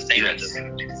you have the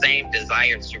same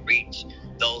desire to reach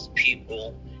those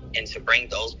people and to bring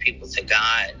those people to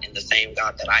God and the same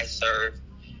God that I serve,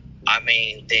 I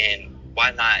mean, then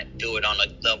why not do it on a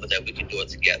level that we can do it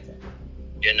together?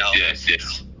 Yes.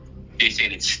 You're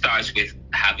saying it starts with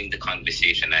having the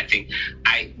conversation. I think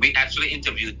we actually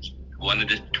interviewed one of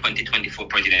the 2024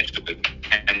 presidential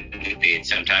candidates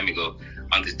some time ago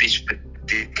on this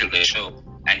particular show,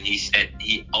 and he said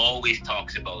he always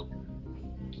talks about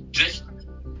just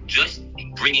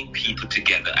bringing people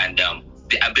together, and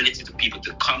the ability to people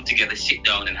to come together, sit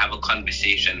down and have a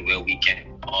conversation where we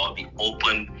can all be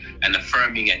open and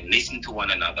affirming and listen to one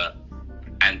another,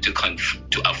 and to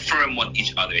affirm what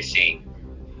each other is saying.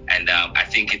 And I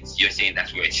think you're saying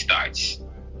that's where it starts.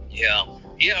 Yeah,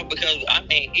 because I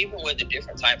mean, even with the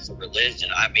different types of religion,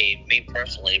 I mean, me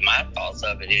personally, my thoughts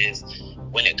of it is,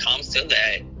 when it comes to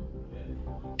that,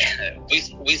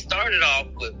 we started off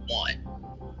with one,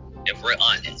 if we're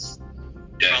honest.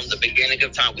 Yes. From the beginning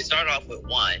of time, we started off with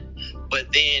one,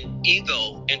 but then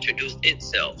ego introduced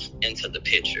itself into the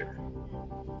picture.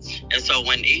 And so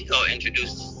when ego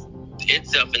introduced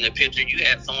itself in the picture, you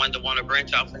had someone that want to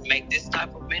branch off and make this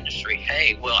type of ministry.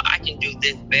 Hey, well, I can do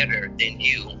this better than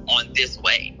you on this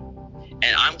way,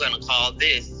 and I'm going to call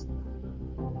this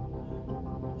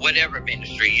whatever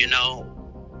ministry,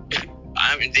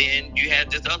 then you had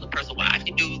this other person, well, I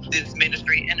can do this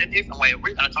ministry in a different way.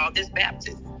 We're going to call this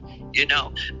Baptist.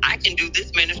 I can do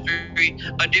this ministry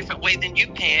a different way than you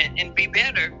can and be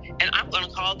better, and I'm going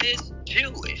to call this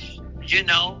Jewish,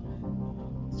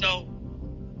 So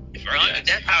Right?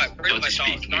 That's how it pretty much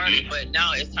all started. Mm-hmm. But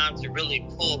now it's time to really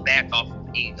pull back off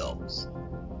of egos.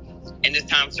 And it's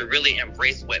time to really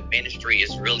embrace what ministry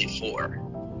is really for.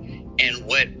 And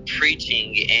what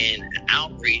preaching and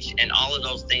outreach and all of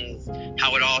those things,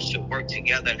 how it all should work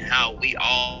together, and how we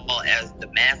all, as the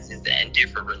masses and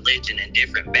different religion and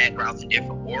different backgrounds and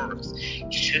different auras,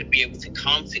 should be able to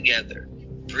come together,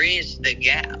 bridge the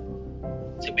gap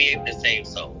to be able to save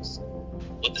souls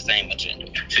with the same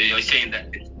agenda. So you're saying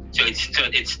that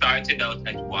it started out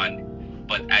as one,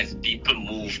 but as people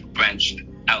branched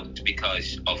out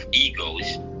because of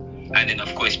egos. And then,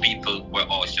 of course, people were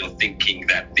also thinking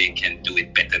that they can do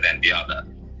it better than the other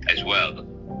as well.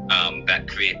 That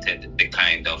created the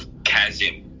kind of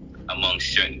chasm among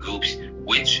certain groups,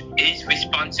 which is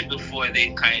responsible for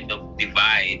the kind of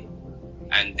divide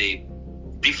and the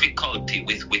difficulty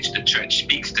with which the church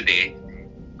speaks today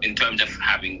in terms of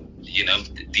having,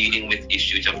 dealing with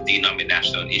issues of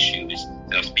denominational issues,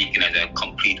 speaking as a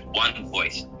complete one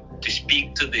voice, to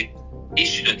speak to the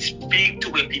issue, to speak to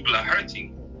where people are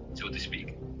hurting, so to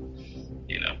speak.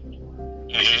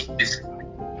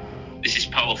 This is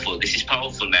powerful. This is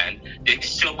powerful, man. There's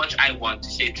so much I want to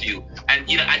say to you. And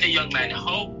as a young man,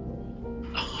 how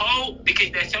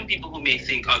because there's some people who may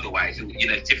think otherwise. For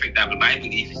example, my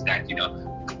belief is that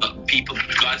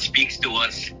God speaks to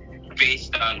us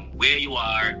based on where you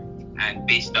are and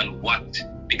based on what,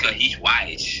 because He's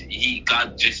wise.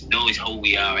 God just knows who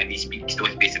we are, and He speaks to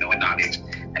us based on our knowledge.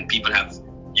 And people have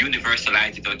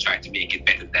universalized it or tried to make it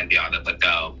better than the other, but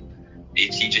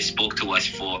He just spoke to us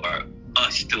for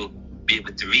us to be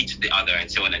able to reach the other, and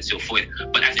so on and so forth.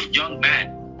 But as a young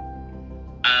man,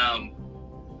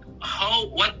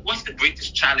 what's the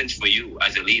greatest challenge for you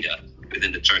as a leader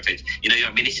within the church? You're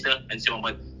a minister and so on,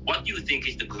 but what do you think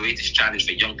is the greatest challenge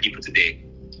for young people today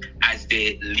as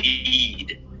they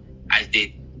lead, as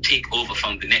they take over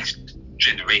from the next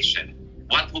generation?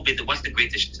 What do you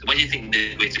think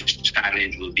the greatest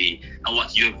challenge will be, and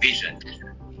what's your vision?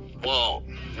 Well,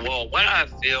 what I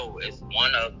feel is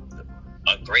one of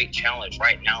a great challenge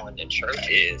right now in the church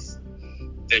is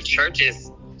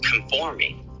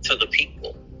conforming to the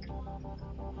people.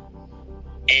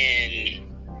 And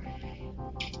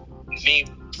me,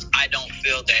 I don't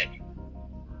feel that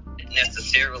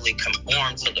necessarily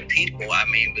conform to the people.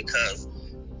 Because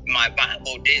my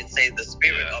Bible did say the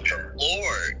Spirit of the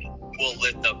Lord will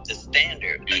lift up the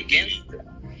standard against them.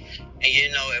 And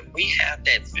if we have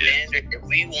that standard, if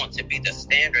we want to be the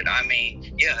standard,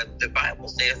 the Bible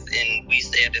says, and we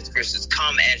say it as Christians,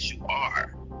 come as you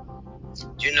are.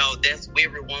 That's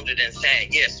weary, wounded, and sad.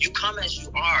 Yes, you come as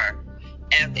you are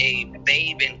as a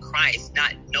babe in Christ,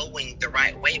 not knowing the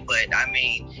right way. But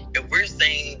if we're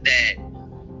saying that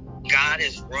God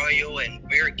is royal and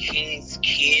we're king's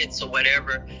kids or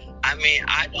whatever,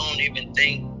 I don't even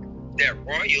think that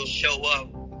royals show up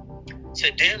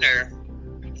to dinner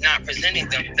not presenting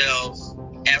themselves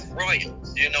as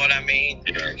royals. You know what I mean?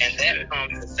 And that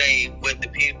comes to say with the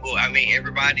people.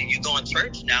 Everybody, you go in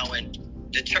church now, and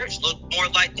the church looks more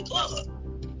like the club.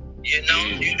 You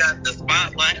got the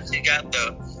spotlights, you got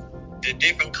the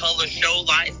different color show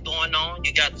lights going on,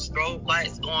 you got the strobe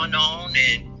lights going on,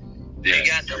 and you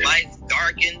got the lights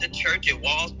dark in the church and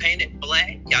walls painted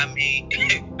black.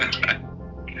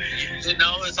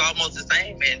 It's almost the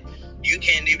same, and you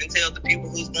can't even tell the people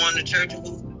who's going to church and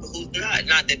who's not.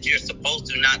 Not that you're supposed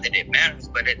to, not that it matters,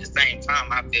 but at the same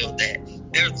time, I feel that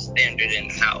there's a standard in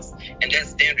the house, and that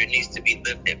standard needs to be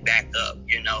lifted back up.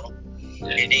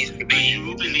 It needs to be. Do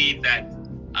you believe that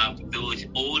those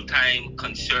old-time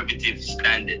conservative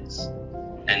standards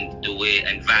and the way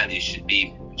and values should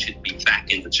be back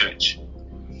in the church?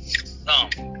 Some.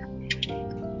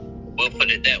 We'll put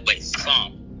it that way.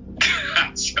 Some.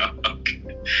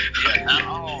 Not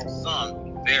all.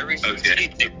 Some. Very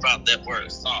strategic about that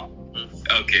word. Some.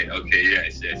 Okay.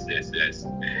 Yes.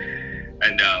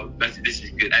 And this is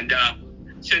good. And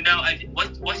so now,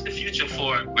 what's the future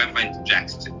for Reverend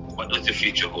Jackson? What does the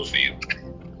future hold for you?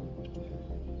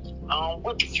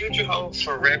 What the future holds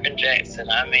for Reverend Jackson?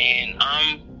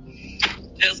 I'm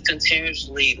just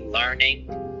continuously learning,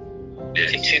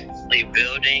 continuously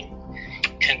building,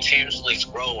 continuously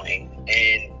growing,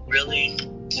 and really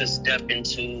to step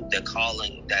into the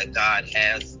calling that God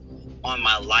has on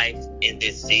my life in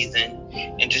this season,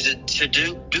 and just to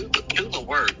do the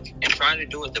work and try to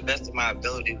do it the best of my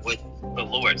ability with the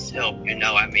Lord's help.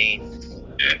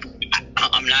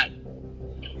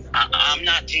 I'm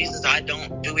not Jesus. I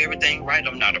don't do everything right.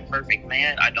 I'm not a perfect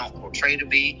man. I don't portray to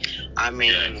be. I'm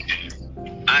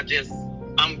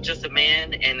just a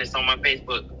man, and it's on my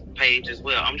Facebook page as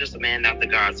well. I'm just a man after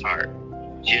God's heart.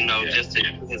 Just to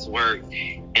do His work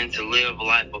and to live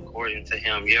life according to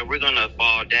Him. Yeah, we're going to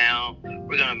fall down.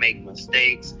 We're going to make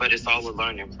mistakes, but it's all a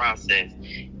learning process.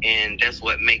 And that's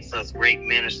what makes us great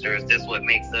ministers. That's what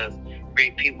makes us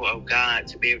great people of God,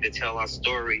 to be able to tell our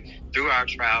story through our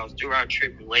trials, through our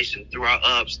tribulations, through our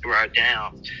ups, through our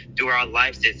downs, through our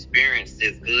life's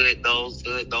experiences, good, those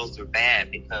are bad,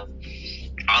 because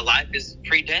our life is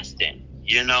predestined,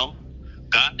 you know.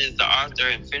 God is the author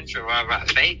and finisher of our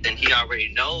faith, and He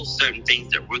already knows certain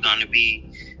things that we're going to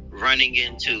be running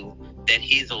into, that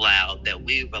He's allowed, that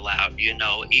we've allowed, you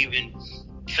know. Even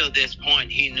to this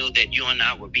point, He knew that you and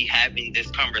I would be having this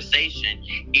conversation,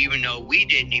 even though we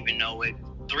didn't even know it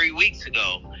 3 weeks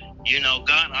ago. You know,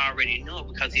 God already knew it,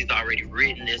 because He's already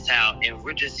written this out, and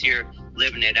we're just here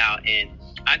living it out. And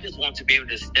I just want to be able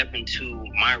to step into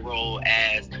my role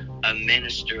as a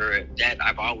minister that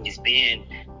I've always been,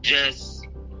 just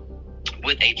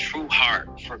with a true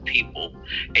heart for people,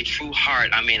 a true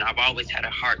heart. I mean, I've always had a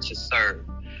heart to serve.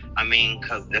 I mean,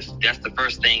 because that's the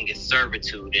first thing, is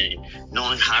servitude and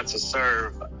knowing how to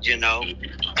serve, you know.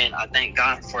 And I thank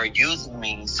God for using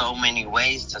me in so many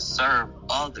ways to serve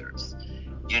others,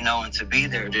 you know, and to be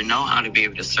there, to know how to be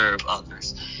able to serve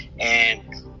others, and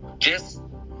just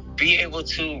be able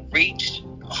to reach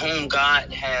whom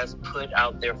God has put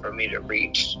out there for me to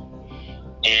reach.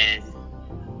 And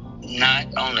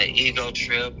not on an ego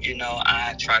trip, you know.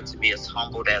 I try to be as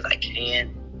humbled as I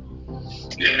can,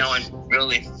 you know, and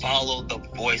really follow the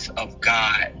voice of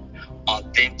God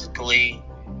authentically,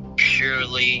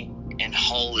 purely, and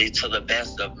wholly, to the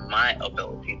best of my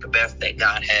ability, the best that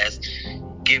God has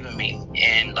given me.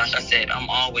 And like I said, I'm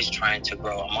always trying to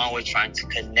grow. I'm always trying to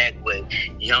connect with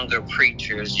younger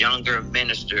preachers, younger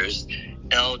ministers,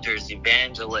 elders,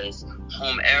 evangelists,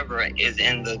 whomever is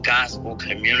in the gospel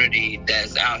community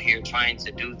that's out here trying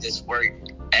to do this work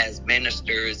as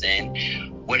ministers and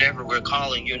whatever we're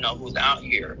calling, you know, who's out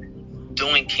here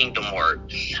doing kingdom work.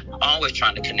 I'm always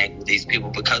trying to connect with these people,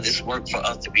 because it's work for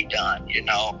us to be done, you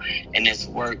know, and it's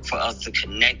work for us to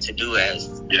connect, to do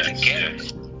as together.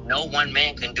 No one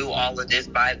man can do all of this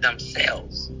by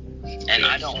themselves. And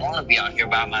I don't want to be out here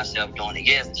by myself doing it.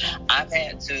 Yes, I've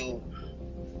had to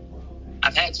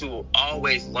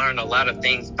always learn a lot of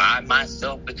things by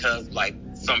myself, because like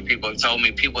some people have told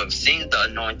me, people have seen the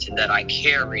anointing that I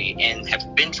carry and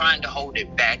have been trying to hold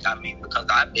it back. I mean, because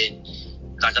I've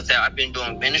been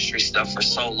doing ministry stuff for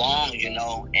so long, you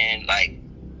know, and like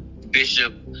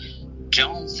Bishop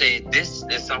Jones said, this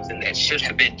is something that should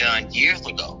have been done years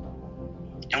ago.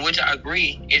 And which I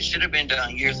agree, it should have been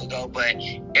done years ago, but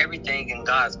everything in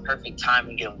God's perfect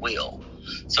timing and will.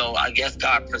 So I guess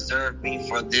God preserved me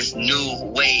for this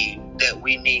new wave that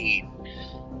we need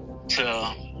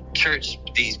to church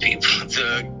these people,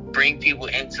 to bring people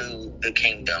into the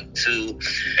kingdom, to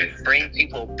bring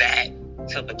people back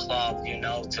to the cloth, you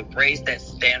know, to raise that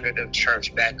standard of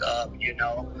church back up, you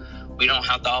know. We don't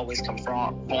have to always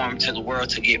conform to the world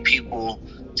to get people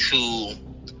to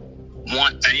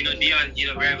want to. And, you know, Deon, you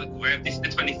know, Rev, this is the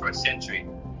 21st century.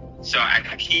 So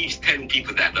I keep telling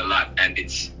people that a lot, and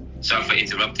it's, sorry for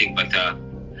interrupting, but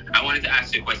I wanted to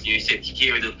ask you a question. You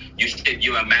said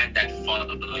you're a man that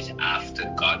follows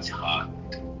after God's heart.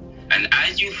 And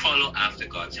as you follow after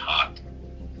God's heart,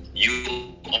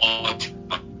 you are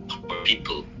for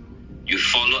people. You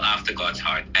follow after God's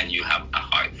heart, and you have a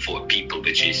heart for people,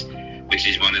 which is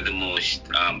one of the most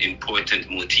important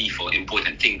motif or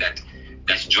important thing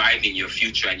that's driving your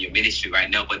future and your ministry right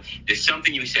now. But there's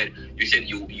something you said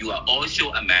you are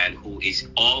also a man who is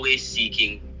always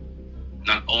seeking,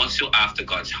 not also after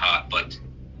God's heart, but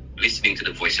listening to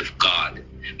the voice of God.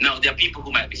 Now, there are people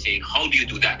who might be saying, how do you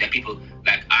do that? There are people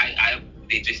like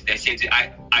they're saying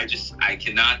I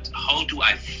cannot, how do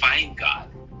I find God,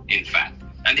 in fact?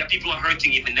 And there are people who are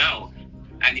hurting even now.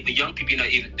 And even young people, you know,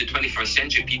 in the 21st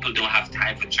century, people don't have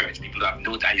time for church. People don't have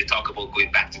no time. You talk about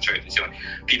going back to church and so on.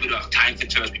 People don't have time for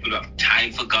church. People don't have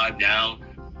time for God now.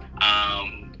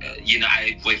 You know,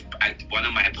 at one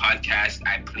of my podcasts,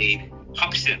 I played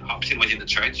Hobson. Hobson was in the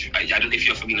church. I don't know if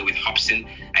you're familiar with Hobson,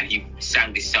 and he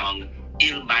sang the song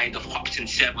 "Ill Mind of Hobson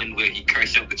 7," where he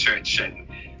cursed out the church and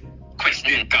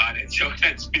questioned God and so on.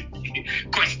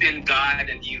 Questioned God,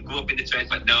 and you grew up in the church,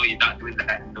 but no, you're not doing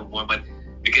that no more. But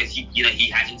because he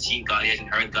hasn't seen God, he hasn't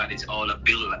heard God, it's all a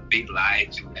big lie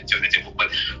and so on and so forth.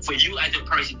 But for you as a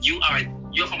person,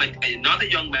 you're from another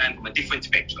young man from a different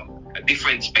spectrum.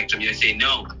 You're saying,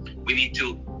 no, we need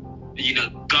to, you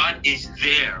know, God is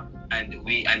there, and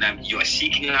you're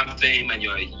seeking after Him, and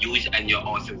you're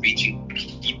also reaching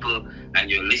people,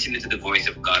 and you're listening to the voice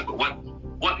of God. But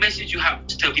what message you have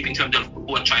to tell people in terms of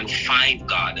who are trying to find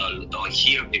God or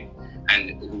hear Him,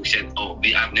 and who said, "Oh,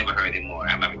 I've never heard it more.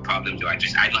 I'm having problems, or I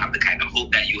don't have the kind of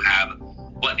hope that you have."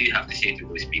 What do you have to say to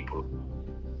those people?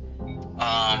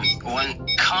 When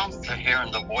it comes to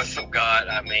hearing the voice of God,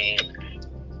 I mean,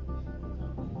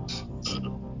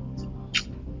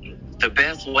 the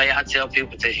best way I tell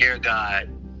people to hear God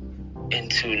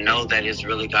and to know that it's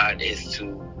really God is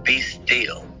to be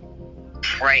still,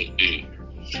 pray.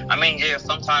 I mean, yeah,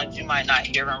 sometimes you might not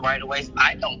hear him right away.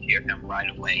 I don't hear him right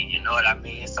away. You know what I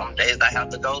mean? Some days I have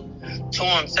to go to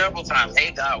him several times.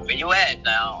 Hey, God, where you at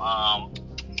now?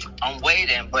 I'm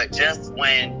waiting. But just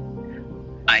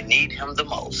when I need him the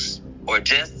most, or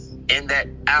just in that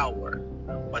hour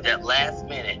or that last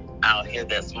minute, I'll hear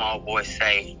that small voice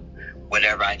say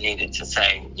whatever I needed to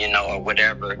say, you know, or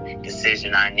whatever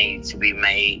decision I need to be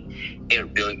made, it'll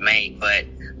be made. But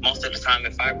most of the time,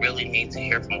 if I really need to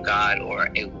hear from God or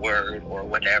a word or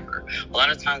whatever, a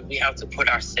lot of times we have to put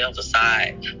ourselves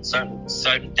aside,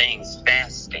 certain things,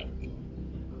 fasting,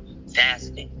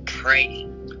 praying,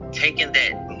 taking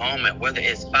that moment, whether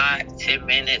it's 5, 10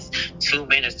 minutes, 2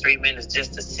 minutes, 3 minutes,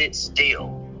 just to sit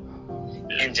still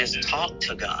and just talk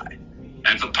to God.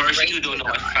 And for persons who don't know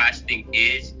what fasting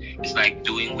is, it's like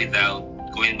going without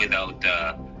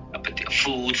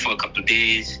food for a couple of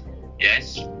days.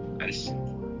 Yes?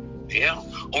 Yeah.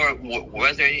 Or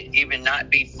whether it even not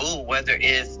be food, whether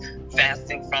it's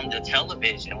fasting from the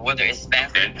television, whether it's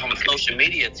fasting from social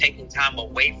media, taking time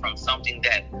away from something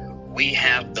that we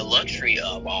have the luxury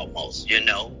of almost, you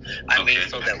know. I mean,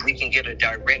 so that we can get a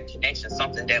direct connection,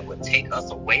 something that would take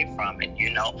us away from it, you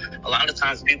know. A lot of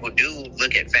times people do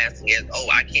look at fasting as, oh,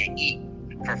 I can't eat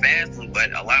for fasting,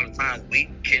 but a lot of times we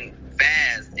can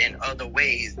fast in other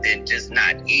ways than just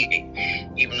not eating.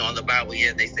 Even though in the Bible,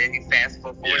 they say you fast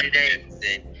for 40 days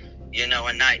and, you know,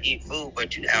 and not eat food,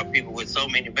 but you have people with so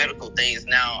many medical things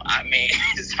now. I mean,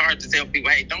 it's hard to tell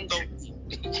people, hey, don't go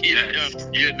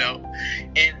you know.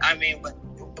 And I mean,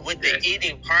 with the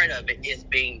eating part of it is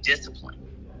being disciplined.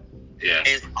 Yeah.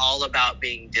 It's all about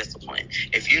being disciplined.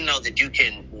 If you know that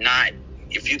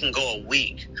if you can go a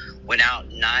week without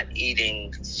not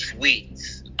eating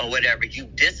sweets or whatever, you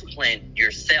discipline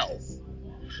yourself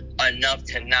enough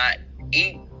to not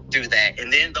eat through that.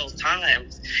 And then those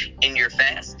times in your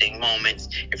fasting moments,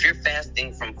 if you're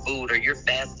fasting from food or you're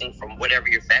fasting from whatever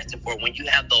you're fasting for, when you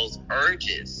have those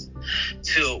urges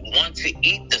to want to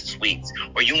eat the sweets,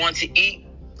 or you want to eat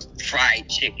fried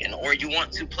chicken, or you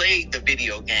want to play the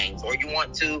video games, or you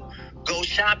want to go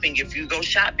shopping, if you go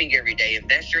shopping every day, if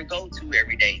that's your go-to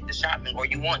every day, the shopping, or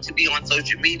you want to be on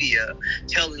social media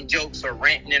telling jokes or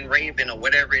ranting and raving or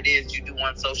whatever it is you do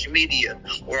on social media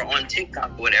or on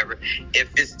TikTok or whatever,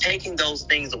 if it's taking those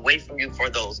things away from you for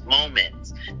those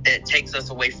moments, that takes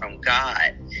us away from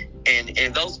God. And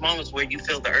in those moments where you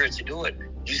feel the urge to do it,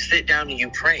 you sit down and you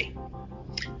pray.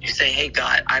 You say, hey,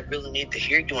 God, I really need to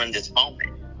hear you in this moment.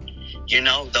 You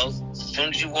know, as soon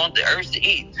as you want the urge to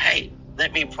eat, hey,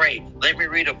 let me pray. Let me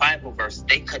read a Bible verse.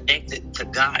 Stay connected to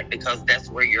God, because that's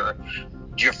where your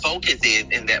focus is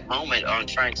in that moment, on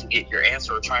trying to get your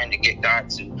answer or trying to get God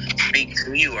to speak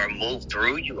to you or move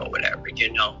through you or whatever,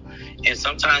 you know. And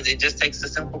sometimes it just takes a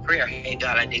simple prayer. Hey,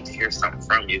 God, I need to hear something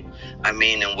from you. I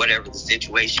mean, and whatever the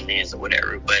situation is or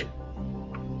whatever. But,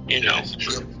 you know,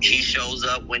 he shows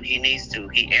up when he needs to.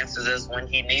 He answers us when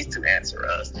he needs to answer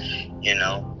us, you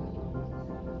know.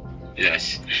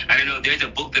 Yes. I don't know, there's a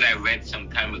book that I read some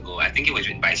time ago. I think it was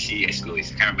written by C.S.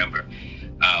 Lewis. I can't remember.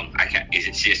 Is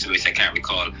it C.S. Lewis? I can't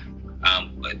recall.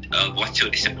 What's your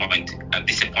disappointment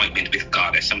with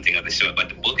God or something of the sort. But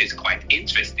the book is quite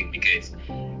interesting because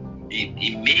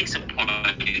he makes a point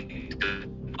about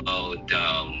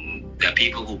the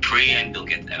people who pray and don't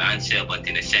get an answer, but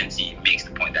in a sense he makes the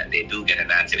point that they do get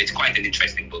an answer. It's quite an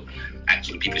interesting book.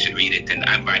 Actually, people should read it. And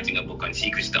I'm writing a book on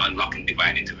secrets to unlocking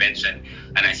divine intervention.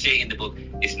 And I say in the book,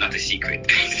 it's not a secret,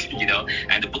 you know.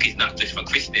 And the book is not just for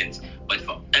Christians, but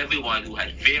for everyone who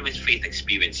has various faith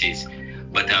experiences.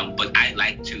 But I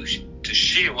like to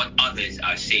share what others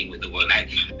are saying with the world.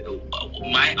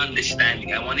 My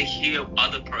understanding, I want to hear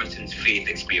other person's faith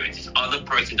experiences, other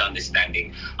person's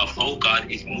understanding of how God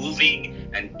is moving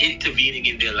and intervening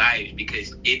in their lives,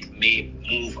 because it may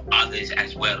move others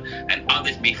as well, and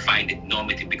others may find it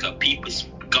normative, because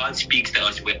God speaks to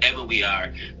us wherever we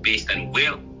are, based on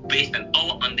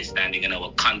our understanding and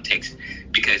our context,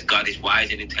 because God is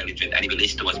wise and intelligent, and he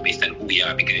relates to us based on who we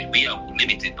are, because we are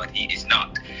limited, but he is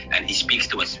not, and he speaks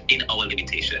to us in our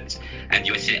limitations. And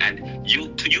you're saying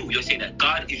that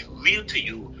God is real to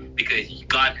you because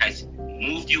God has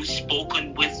moved you,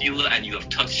 spoken with you, and you have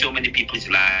touched so many people's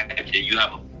lives, and you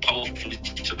have a powerful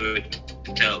story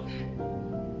to tell.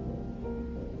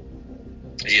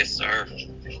 Yes, sir.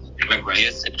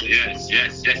 Yes,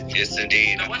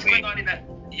 indeed. So what's going on in that?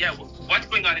 Yeah, what's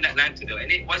going on in Atlanta though?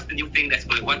 And what's the new thing that's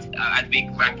going? As we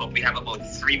wrap up, we have about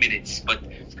 3 minutes. But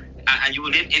and you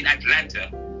live in Atlanta,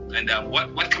 and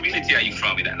what community are you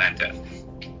from in Atlanta?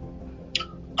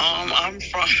 I'm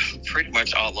from pretty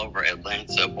much all over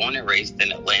Atlanta. Born and raised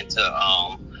in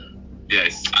Atlanta.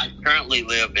 Yes. I currently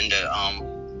live in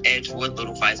the Edgewood,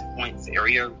 Little Five Points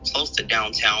area, close to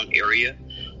downtown area.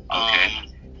 Okay.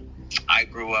 I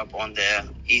grew up on the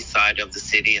east side of the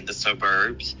city in the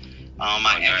suburbs.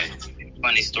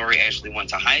 Funny story, actually went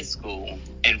to high school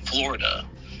in Florida.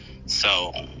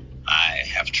 So I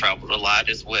have traveled a lot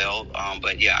as well.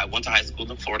 But yeah, I went to high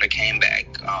school in Florida, came back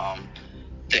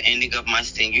the ending of my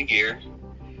senior year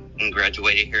and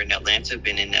graduated here in Atlanta.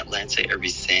 Been in Atlanta ever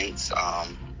since.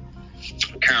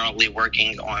 Currently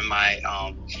working on my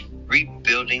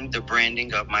rebuilding the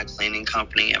branding of my cleaning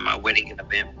company and my wedding and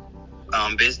event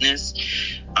business.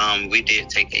 We did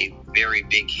take a very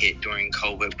big hit during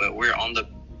COVID, but we're on the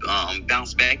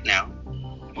bounce back now.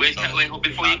 Wait,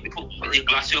 before you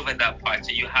gloss over that part,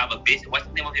 so you have a business. What's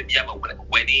the name of it? You have a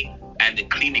wedding and a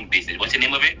cleaning business. What's the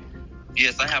name of it?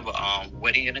 Yes, I have a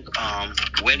wedding and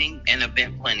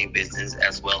event planning business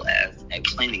as well as a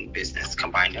cleaning business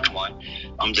combined in one.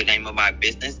 The name of my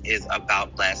business is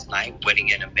About Last Night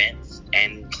Wedding and Events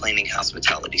and Cleaning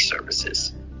Hospitality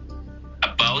Services.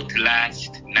 About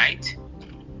Last Night?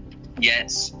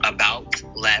 Yes, About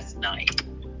Last Night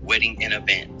Wedding and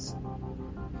Events.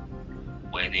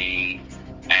 Wedding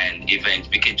and events,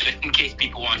 because just in case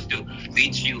people want to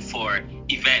reach you for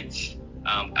events,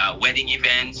 wedding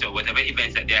events or whatever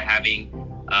events that they're having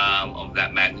of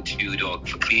that magnitude, or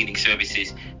for cleaning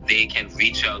services, they can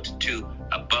reach out to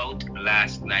About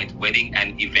Last Night Wedding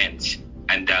and Events.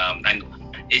 And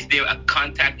is there a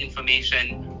contact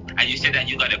information? And you said that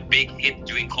you got a big hit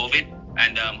during COVID.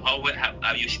 And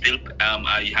are you still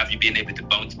have you been able to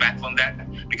bounce back from that?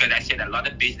 Because I said a lot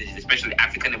of businesses, especially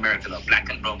African American or Black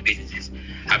and Brown businesses,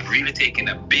 have really taken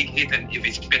a big hit, and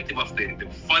irrespective of the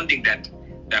funding that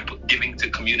they're giving to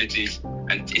communities,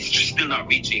 and it's just still not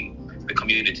reaching the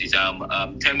communities. Tell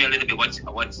me a little bit what's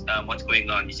going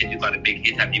on. You said you got a big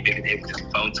hit. Have you been able to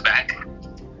bounce back?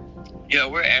 Yeah,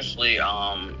 we're actually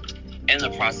in the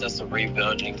process of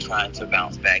rebuilding, trying to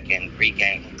bounce back and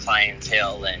regain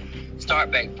clientele and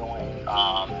start back doing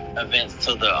events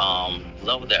to the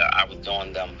level that I was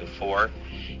doing them before,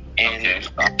 and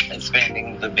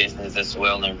expanding the business as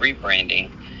well and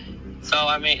rebranding. So,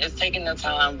 I mean, it's taking the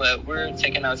time, but we're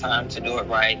taking our time to do it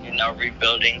right.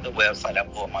 Rebuilding the website. I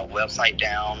pulled my website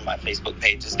down, my Facebook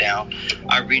page is down.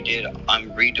 I'm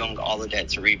redoing all of that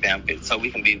to revamp it so we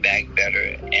can be back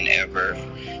better than ever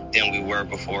than we were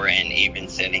before, and even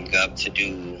setting up to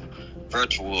do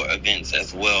virtual events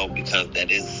as well, because that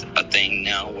is a thing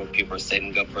now where people are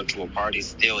setting up virtual parties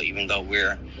still, even though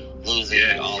we're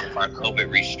losing all of our COVID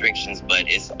restrictions. But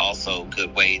it's also a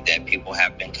good way that people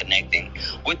have been connecting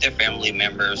with their family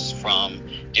members from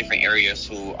different areas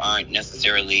who aren't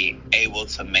necessarily able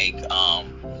to make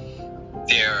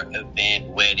their event,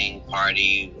 wedding,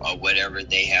 party, or whatever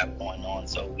they have going on.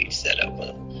 So we've set up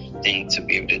a thing to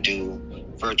be able to do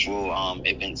virtual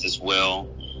events as well.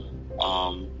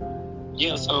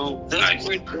 So that's what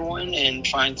we're doing, and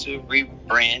trying to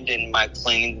rebrand in my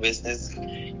cleaning business,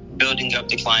 building up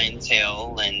the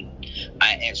clientele, and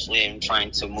I actually am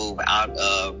trying to move out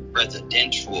of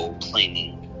residential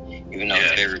cleaning, even though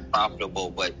it's very profitable,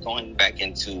 but going back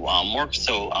into more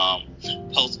so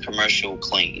post-commercial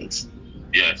cleans.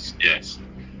 Yes. That's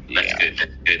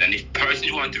good. And if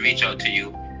persons want to reach out to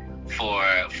you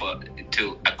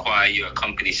to acquire your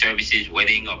company services,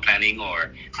 wedding or planning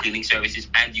or cleaning services,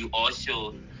 and you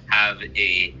also have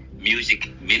a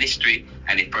music ministry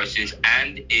and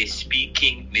a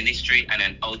speaking ministry and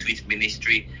an outreach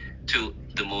ministry to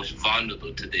the most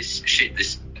vulnerable, to the sick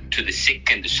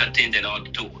and the shut-ins, and all,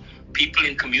 to people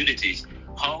in communities,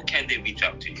 how can they reach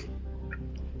out to you?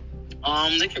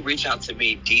 They can reach out to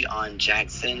me, Deon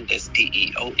Jackson, that's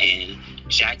Deon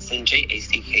Jackson,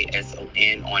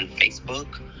 Jackson on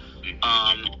Facebook.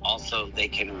 Also, they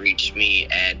can reach me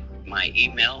at my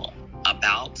email,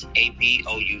 about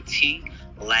ABOUT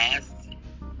last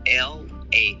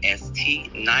LAST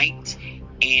night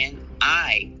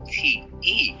NITE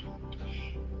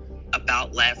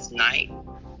about last night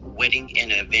wedding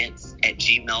and events at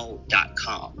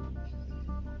gmail.com.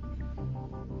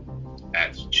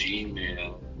 At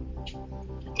gmail.com.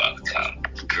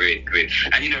 Great.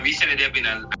 And recently there have been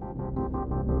a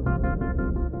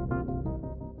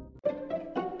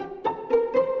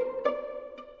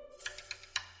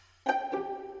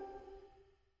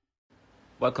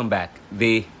Welcome back.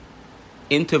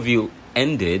 interview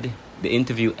ended. The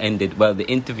interview ended. Well, the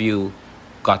interview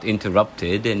got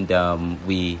interrupted, and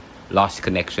we lost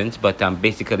connections. But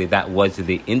basically, that was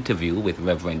the interview with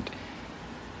Reverend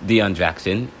Deon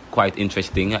Jackson. Quite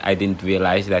interesting. I didn't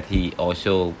realize that he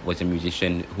also was a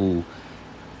musician who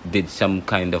did some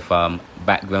kind of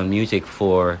background music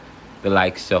for the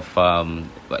likes of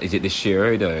is it the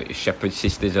Sheard or Shepherd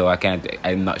Sisters, or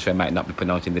I'm not sure, I might not be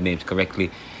pronouncing the names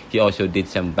correctly. He also did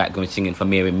some background singing for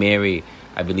Mary,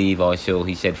 I believe. Also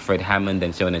he said Fred Hammond,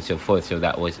 and so on and so forth. So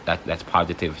that's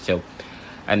positive. So,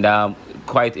 and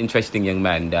quite interesting young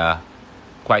man,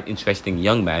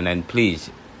 and please,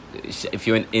 if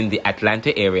you're in the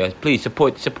Atlanta area, please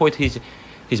support his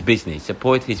business.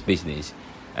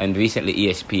 And recently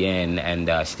ESPN and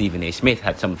Stephen A. Smith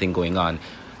had something going on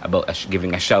about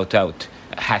giving a shout out,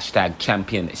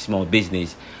 #champion small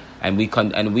business, and we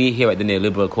here at the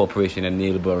Neoliberal Corporation and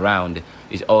Neoliberal Round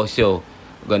is also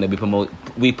going to be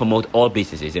promote all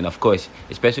businesses, and of course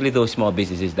especially those small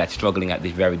businesses that's struggling at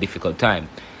this very difficult time.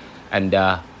 And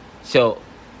so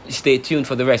stay tuned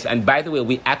for the rest. And by the way,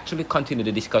 we actually continue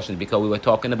the discussion because we were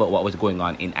talking about what was going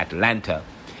on in Atlanta,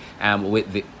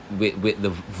 with the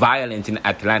violence in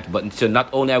Atlanta. But so not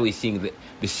only are we seeing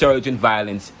the surge in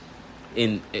violence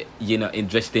in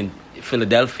just in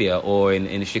Philadelphia or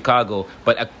in Chicago,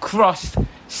 but across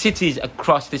cities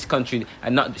across this country,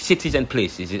 and not cities and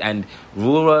places, and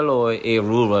rural or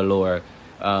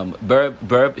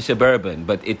suburban.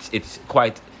 But it's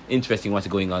quite interesting what's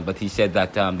going on. But he said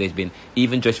that there's been,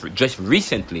 even just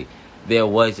recently, there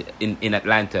was in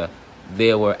Atlanta,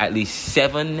 there were at least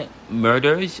 7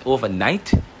 murders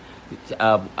overnight,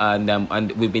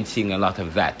 and we've been seeing a lot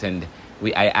of that. And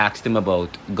I asked him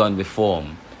about gun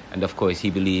reform, and of course he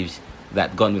believes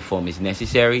that gun reform is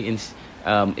necessary.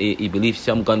 He believes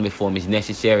some gun reform is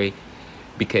necessary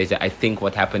because I think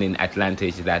what happened in Atlanta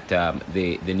is that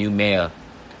the new mayor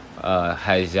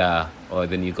or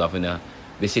the new governor,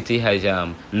 the city has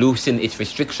loosened its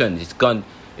restrictions.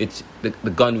 It's the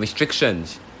gun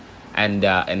restrictions, and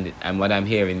what I'm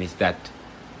hearing is that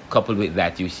coupled with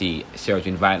that you see surge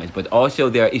in violence, but also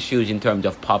there are issues in terms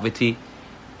of poverty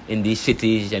in these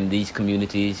cities and these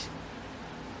communities,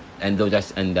 and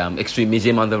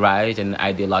extremism on the rise, and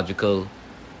ideological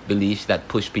beliefs that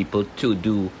push people to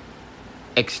do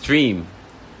extreme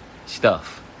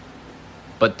stuff.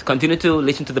 But continue to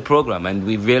listen to the program, and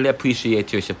we really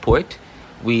appreciate your support.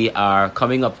 We are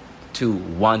coming up to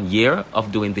 1 year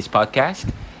of doing this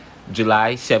podcast.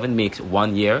 July 7 makes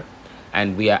 1 year,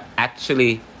 and we are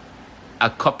actually a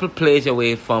couple plays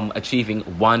away from achieving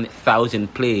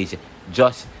 1,000 plays,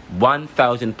 just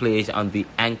 1,000 plays on the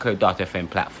Anchor.fm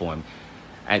platform.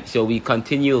 And so we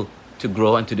continue to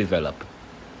grow and to develop.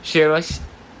 Share us,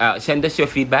 send us your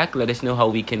feedback, let us know how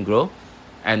we can grow,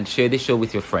 and share the show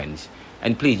with your friends.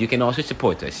 And please, you can also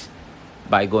support us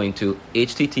by going to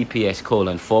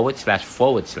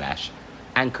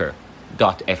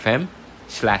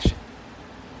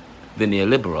https://anchor.fm/the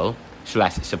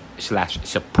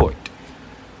neoliberal/support.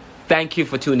 Thank you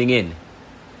for tuning in,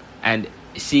 and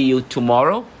see you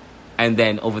tomorrow, and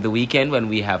then over the weekend when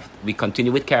we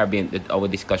continue with our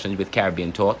discussions with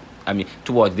Caribbean thought.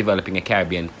 Towards developing a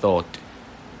Caribbean thought,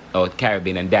 or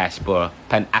Caribbean and diaspora,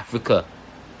 Pan-Africa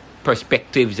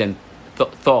perspectives and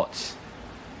thoughts.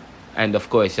 And of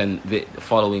course, and the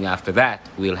following after that,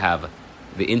 we'll have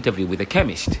the interview with a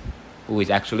chemist who is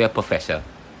actually a professor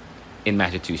in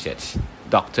Massachusetts,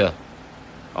 Dr.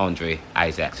 Andre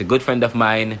Isaacs, a good friend of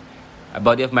mine, a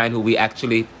buddy of mine who we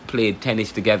actually played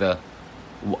tennis together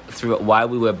while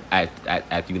we were at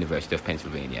the University of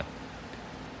Pennsylvania.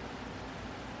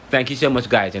 Thank you so much,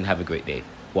 guys, and have a great day.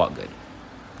 Walk good.